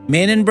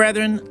 Men and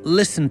brethren,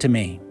 listen to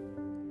me.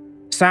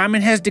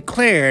 Simon has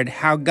declared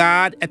how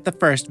God at the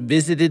first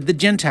visited the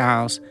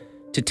Gentiles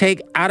to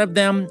take out of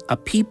them a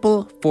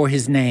people for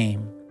his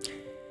name.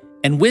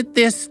 And with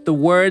this the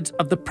words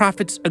of the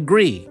prophets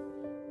agree,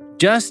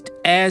 just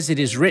as it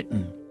is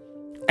written,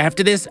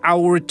 After this I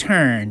will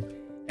return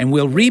and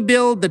will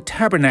rebuild the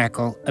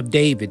tabernacle of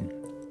David,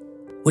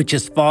 which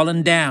has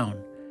fallen down.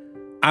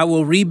 I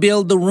will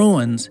rebuild the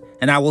ruins,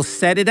 and I will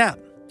set it up,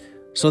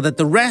 so that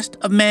the rest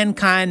of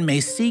mankind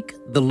may seek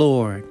the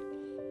Lord,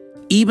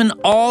 even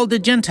all the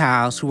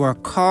Gentiles who are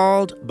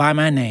called by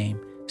my name,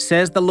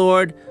 says the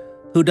Lord,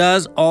 who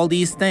does all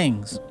these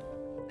things.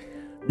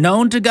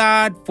 Known to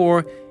God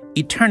for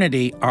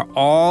eternity are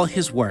all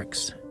his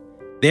works.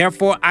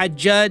 Therefore I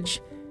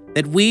judge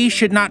that we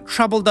should not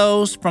trouble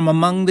those from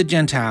among the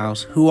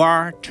Gentiles who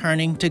are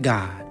turning to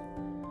God,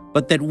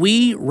 but that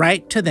we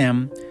write to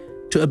them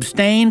to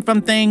abstain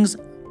from things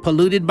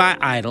polluted by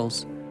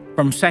idols,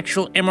 from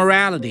sexual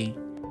immorality,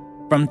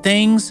 from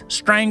things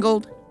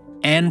strangled,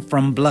 and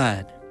from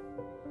blood.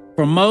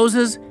 For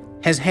Moses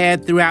has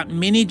had throughout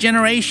many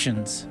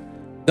generations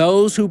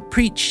those who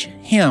preach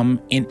him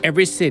in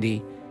every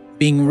city,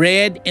 being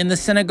read in the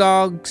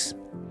synagogues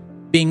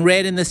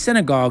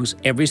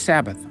every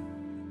Sabbath.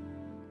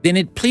 Then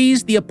it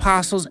pleased the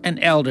apostles and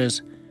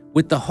elders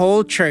with the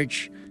whole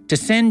church to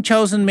send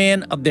chosen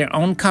men of their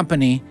own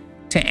company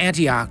to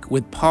Antioch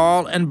with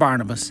Paul and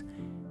Barnabas,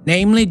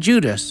 namely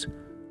Judas,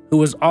 who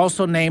was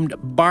also named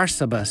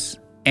Barsabas,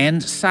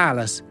 and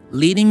Silas,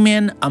 leading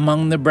men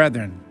among the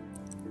brethren.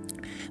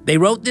 They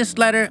wrote this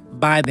letter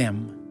by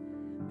them,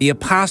 the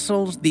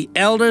apostles, the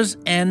elders,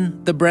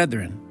 and the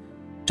brethren,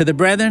 to the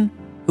brethren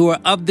who are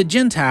of the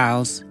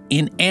Gentiles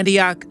in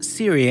Antioch,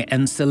 Syria,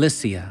 and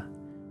Cilicia.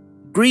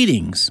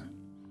 Greetings.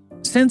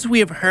 Since we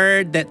have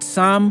heard that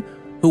some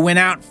who went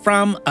out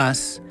from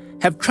us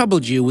have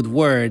troubled you with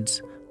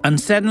words,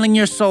 unsettling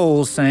your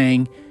souls,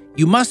 saying,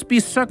 You must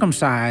be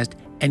circumcised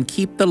and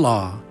keep the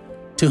law,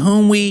 to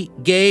whom we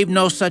gave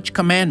no such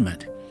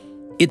commandment.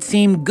 It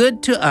seemed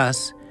good to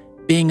us,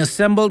 being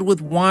assembled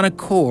with one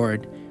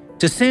accord,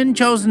 to send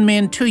chosen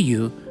men to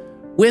you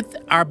with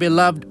our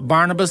beloved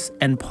Barnabas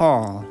and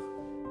Paul,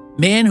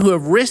 men who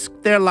have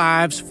risked their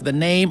lives for the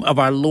name of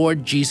our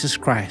Lord Jesus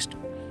Christ.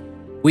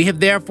 We have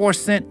therefore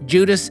sent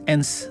Judas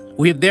and Silas,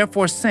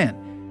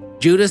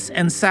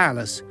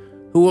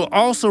 who will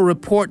also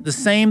report the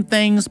same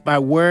things by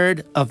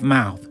word of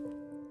mouth.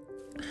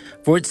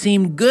 For it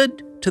seemed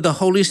good to the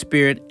Holy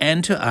Spirit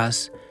and to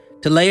us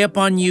to lay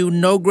upon you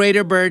no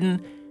greater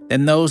burden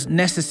than those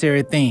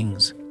necessary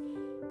things,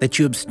 that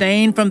you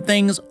abstain from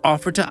things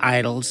offered to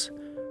idols,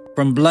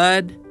 from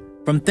blood,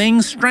 from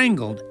things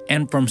strangled,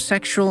 and from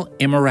sexual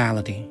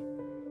immorality.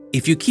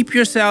 If you keep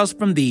yourselves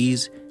from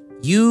these,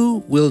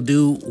 you will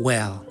do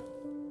well.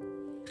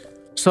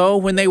 So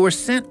when they were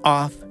sent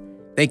off,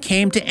 they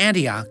came to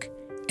Antioch,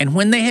 and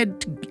when they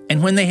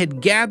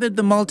had gathered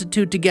the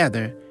multitude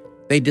together,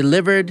 they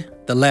delivered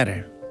the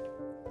letter.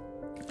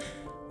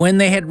 When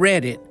they had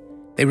read it,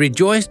 they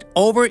rejoiced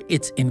over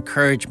its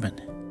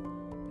encouragement.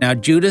 Now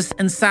Judas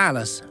and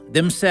Silas,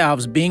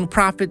 themselves being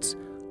prophets,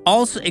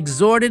 also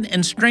exhorted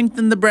and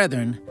strengthened the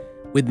brethren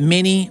with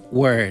many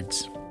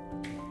words.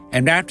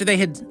 And after they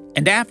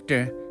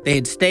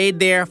had stayed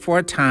there for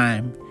a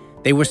time,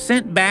 they were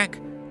sent back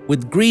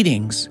with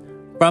greetings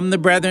from the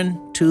brethren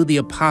to the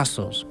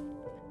apostles.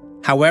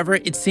 However,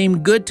 it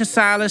seemed good to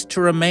Silas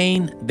to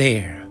remain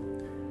there.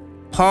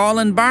 Paul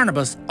and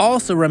Barnabas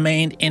also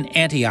remained in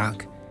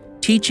Antioch,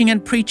 teaching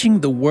and preaching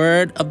the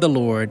word of the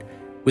Lord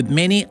with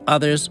many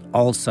others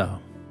also.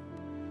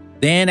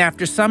 Then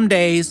after some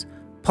days,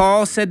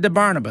 Paul said to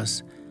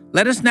Barnabas,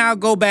 Let us now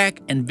go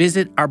back and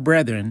visit our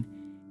brethren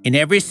in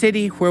every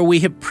city where we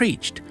have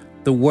preached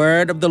the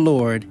word of the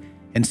Lord,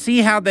 and see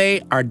how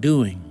they are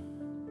doing.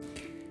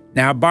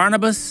 Now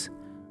Barnabas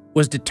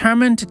was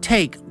determined to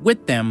take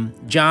with them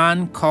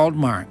John called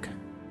Mark,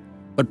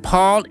 but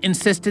Paul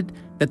insisted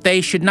that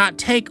they should not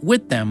take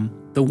with them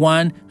the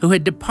one who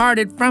had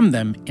departed from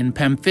them in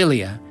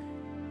Pamphylia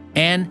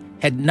and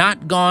had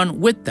not gone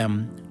with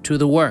them to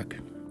the work.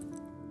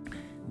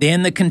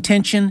 Then the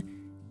contention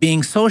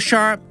being so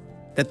sharp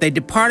that they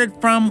departed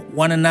from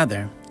one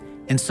another,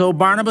 and so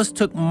Barnabas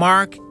took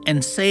Mark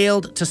and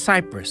sailed to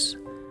Cyprus.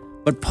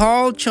 But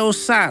Paul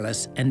chose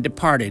Silas and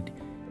departed,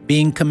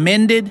 being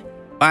commended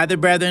by the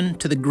brethren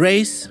to the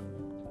grace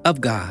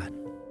of God.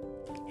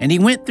 And he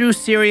went through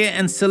Syria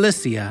and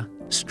Cilicia,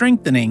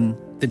 strengthening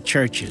the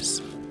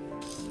churches.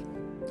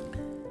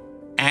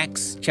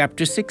 Acts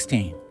chapter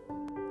 16.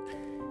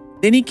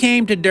 Then he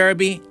came to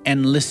Derbe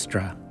and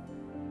Lystra.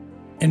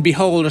 And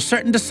behold, a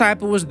certain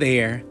disciple was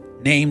there,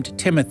 named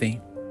Timothy,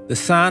 the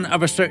son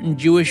of a certain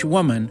Jewish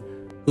woman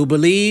who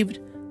believed,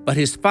 but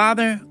his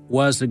father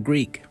was a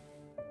Greek.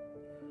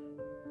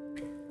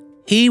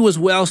 He was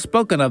well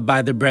spoken of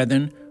by the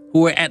brethren who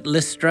were at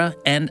Lystra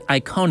and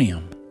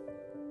Iconium.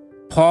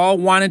 Paul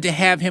wanted to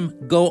have him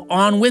go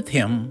on with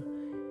him,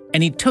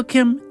 and he took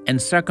him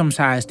and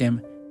circumcised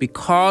him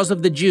because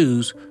of the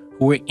Jews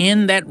who were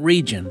in that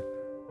region,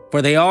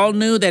 for they all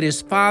knew that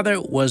his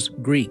father was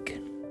Greek.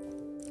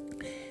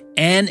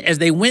 And as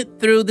they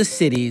went through the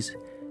cities,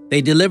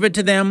 they delivered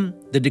to them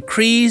the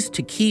decrees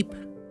to keep,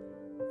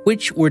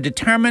 which were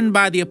determined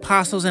by the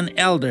apostles and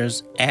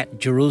elders at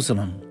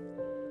Jerusalem.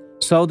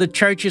 So the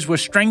churches were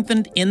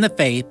strengthened in the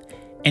faith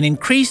and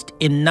increased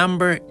in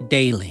number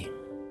daily.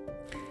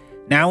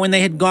 Now when they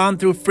had gone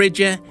through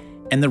Phrygia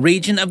and the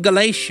region of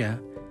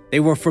Galatia, they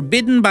were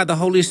forbidden by the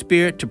Holy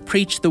Spirit to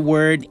preach the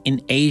word in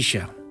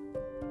Asia.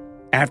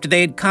 After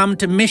they had come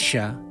to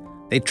Mysia,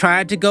 they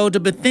tried to go to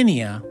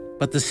Bithynia,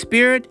 but the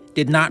Spirit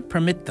did not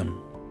permit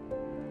them.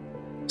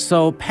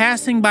 So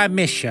passing by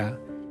Mysia,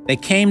 they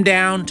came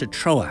down to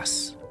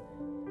Troas.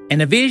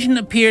 And a vision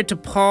appeared to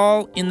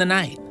Paul in the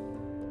night.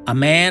 A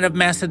man of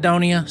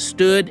Macedonia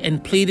stood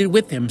and pleaded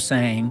with him,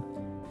 saying,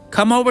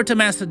 "Come over to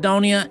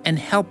Macedonia and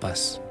help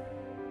us."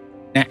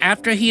 Now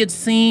after he had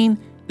seen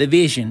the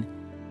vision,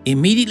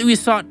 immediately we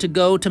sought to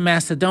go to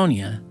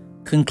Macedonia,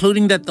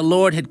 concluding that the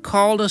Lord had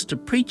called us to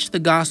preach the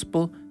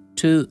gospel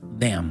to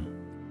them.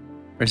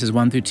 Verses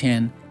 1 through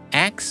 10,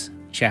 Acts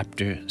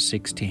chapter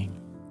 16.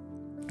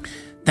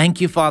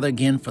 Thank you, Father,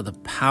 again for the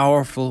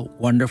powerful,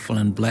 wonderful,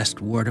 and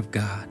blessed Word of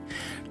God.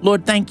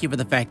 Lord, thank you for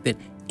the fact that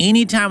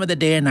any time of the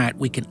day or night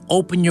we can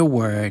open your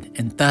Word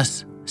and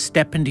thus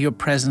step into your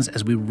presence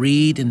as we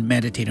read and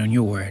meditate on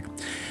your Word.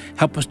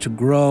 Help us to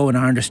grow in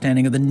our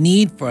understanding of the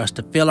need for us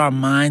to fill our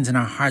minds and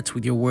our hearts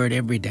with your Word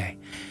every day.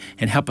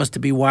 And help us to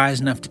be wise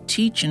enough to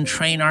teach and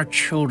train our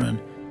children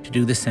to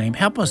do the same.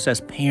 Help us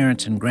as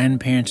parents and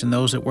grandparents and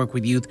those that work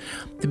with youth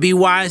to be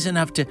wise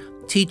enough to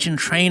teach and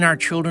train our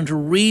children to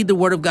read the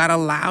Word of God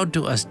aloud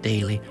to us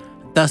daily,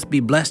 thus be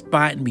blessed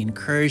by it and be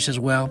encouraged as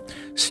well.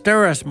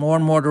 Stir us more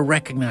and more to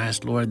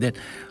recognize, Lord, that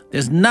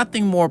there's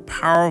nothing more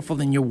powerful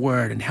than your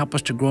Word, and help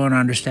us to grow in our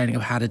understanding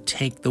of how to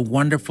take the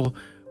wonderful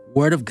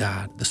Word of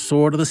God, the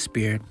sword of the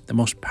Spirit, the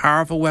most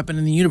powerful weapon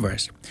in the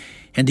universe,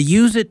 and to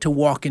use it to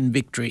walk in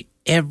victory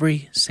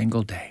every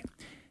single day.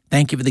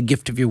 Thank you for the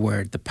gift of your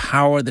Word, the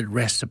power that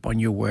rests upon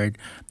your Word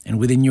and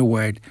within your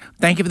Word.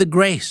 Thank you for the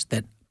grace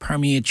that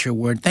permeates your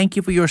Word. Thank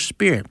you for your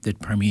Spirit that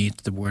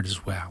permeates the Word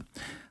as well.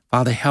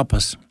 Father, help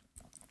us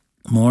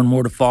more and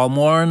more to fall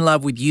more in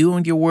love with you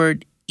and your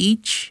Word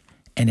each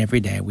and every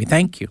day. We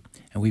thank you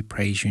and we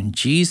praise you. In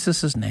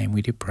Jesus' name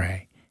we do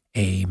pray.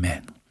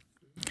 Amen.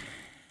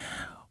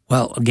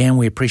 Well, again,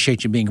 we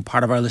appreciate you being a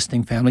part of our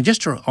listening family.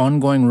 Just an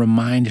ongoing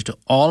reminder to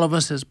all of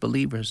us as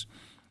believers,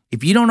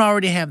 if you don't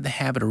already have the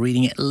habit of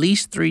reading at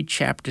least 3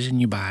 chapters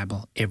in your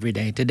Bible every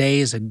day, today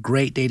is a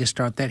great day to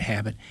start that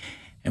habit.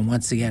 And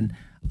once again,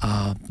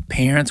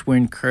 parents, we're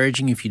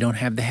encouraging, if you don't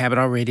have the habit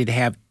already, to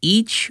have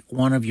each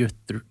one of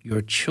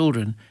your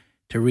children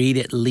to read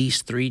at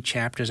least 3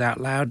 chapters out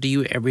loud to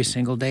you every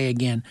single day.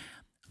 Again,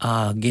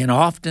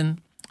 often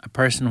a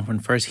person when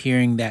first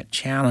hearing that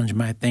challenge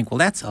might think, well,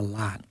 that's a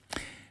lot.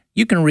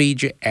 You can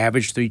read your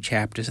average 3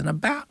 chapters in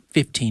about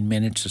 15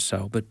 minutes or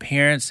so. But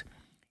parents,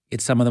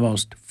 it's some of the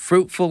most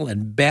fruitful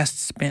and best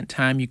spent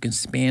time you can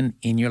spend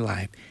in your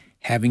life,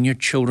 having your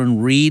children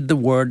read the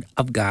Word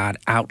of God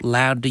out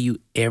loud to you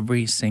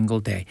every single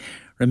day.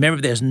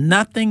 Remember, there's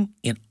nothing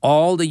in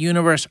all the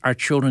universe our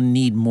children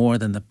need more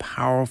than the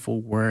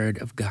powerful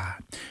Word of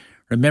God.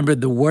 Remember,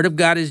 the Word of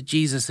God is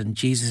Jesus, and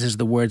Jesus is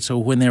the Word. So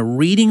when they're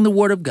reading the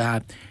Word of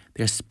God,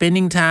 they're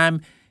spending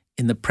time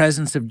in the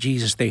presence of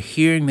Jesus. They're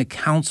hearing the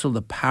counsel,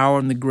 the power,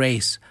 and the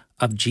grace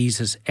of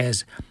Jesus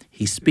as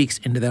he speaks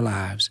into their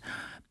lives.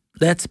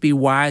 Let's be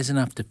wise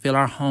enough to fill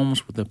our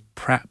homes with the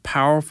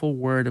powerful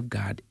Word of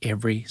God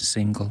every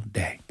single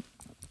day.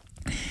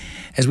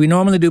 As we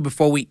normally do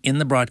before we end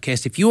the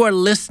broadcast, if you are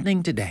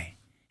listening today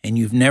and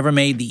you've never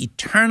made the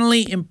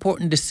eternally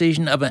important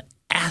decision of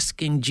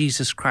asking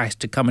Jesus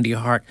Christ to come into your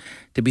heart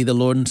to be the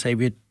Lord and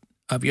Savior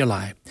of your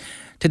life,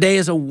 today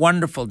is a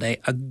wonderful day,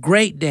 a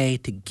great day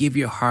to give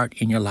your heart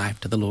and your life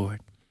to the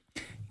Lord.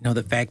 You know,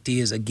 the fact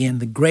is, again,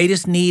 the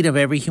greatest need of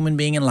every human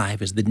being in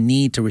life is the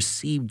need to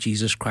receive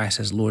Jesus Christ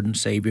as Lord and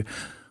Savior.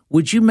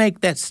 Would you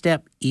make that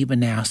step even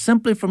now?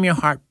 Simply from your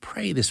heart,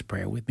 pray this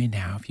prayer with me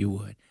now if you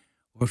would.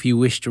 Or if you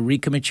wish to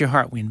recommit your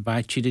heart, we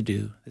invite you to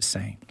do the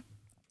same.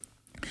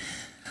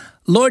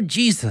 Lord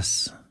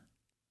Jesus,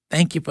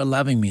 thank you for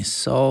loving me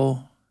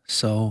so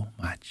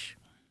much,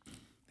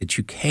 that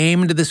you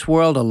came into this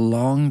world a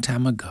long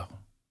time ago.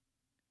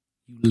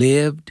 You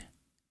lived.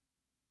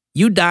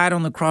 You died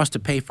on the cross to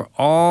pay for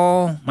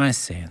all my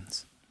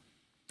sins.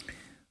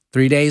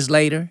 3 days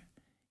later,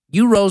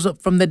 you rose up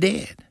from the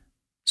dead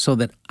so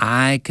that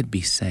I could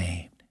be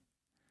saved.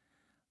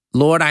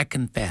 Lord, I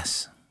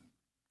confess,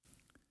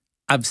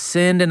 I've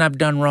sinned and I've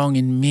done wrong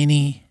in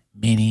many,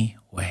 many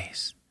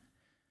ways.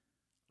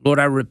 Lord,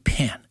 I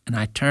repent and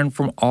I turn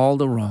from all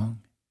the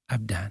wrong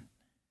I've done.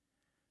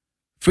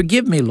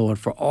 Forgive me, Lord,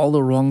 for all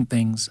the wrong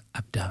things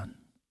I've done.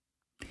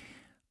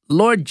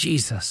 Lord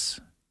Jesus,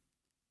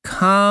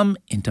 come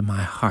into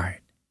my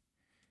heart.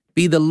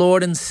 Be the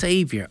Lord and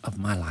Savior of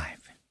my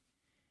life.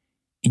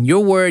 In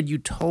your word, you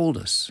told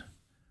us,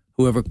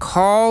 whoever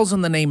calls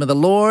on the name of the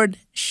Lord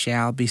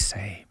shall be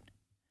saved.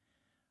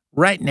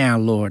 Right now,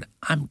 Lord,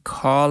 I'm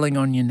calling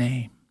on your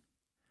name.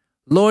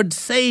 Lord,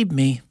 save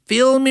me.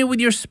 Fill me with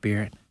your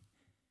Spirit.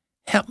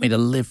 Help me to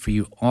live for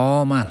you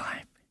all my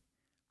life.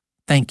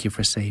 Thank you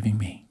for saving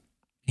me.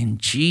 In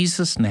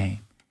Jesus' name,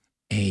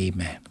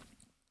 amen.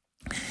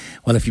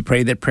 Well, if you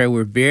prayed that prayer,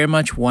 we're very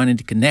much wanting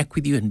to connect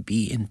with you and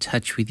be in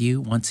touch with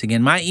you. Once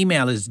again, my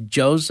email is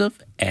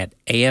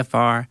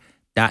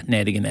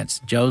joseph@afr.net. Again, that's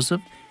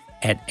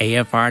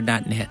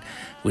joseph@afr.net.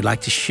 We'd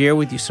like to share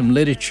with you some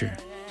literature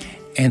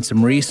and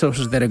some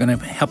resources that are going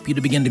to help you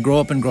to begin to grow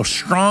up and grow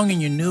strong in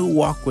your new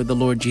walk with the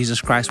Lord Jesus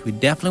Christ. We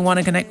definitely want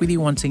to connect with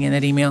you. Once again,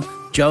 that email,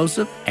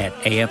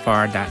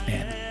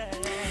 joseph@afr.net.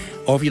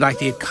 Or if you'd like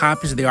to get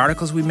copies of the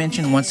articles we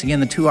mentioned, once again,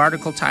 the 2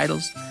 article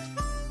titles.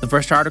 The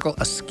first article,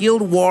 A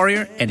Skilled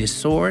Warrior and His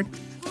Sword.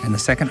 And the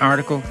second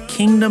article,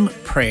 Kingdom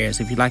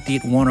Prayers. If you'd like to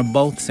get one or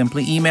both,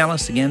 simply email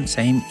us. Again,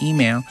 same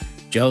email,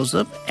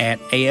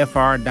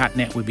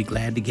 joseph@afr.net. We'd be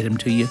glad to get them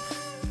to you.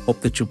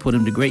 Hope that you'll put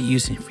them to great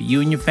use for you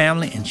and your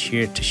family and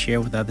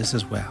share with others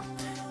as well.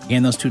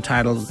 Again, those 2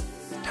 titles,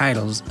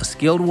 A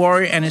Skilled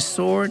Warrior and His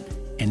Sword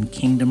and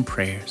Kingdom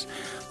Prayers.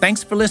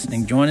 Thanks for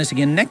listening. Join us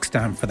again next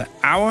time for the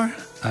Hour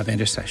of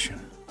Intercession.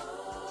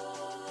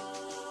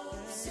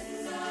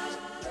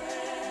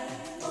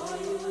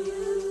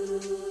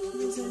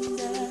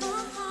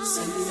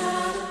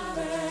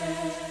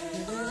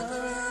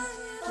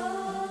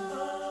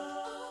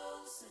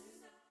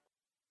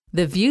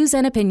 The views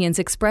and opinions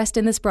expressed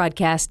in this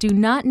broadcast do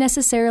not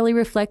necessarily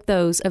reflect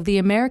those of the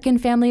American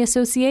Family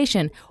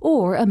Association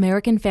or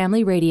American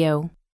Family Radio.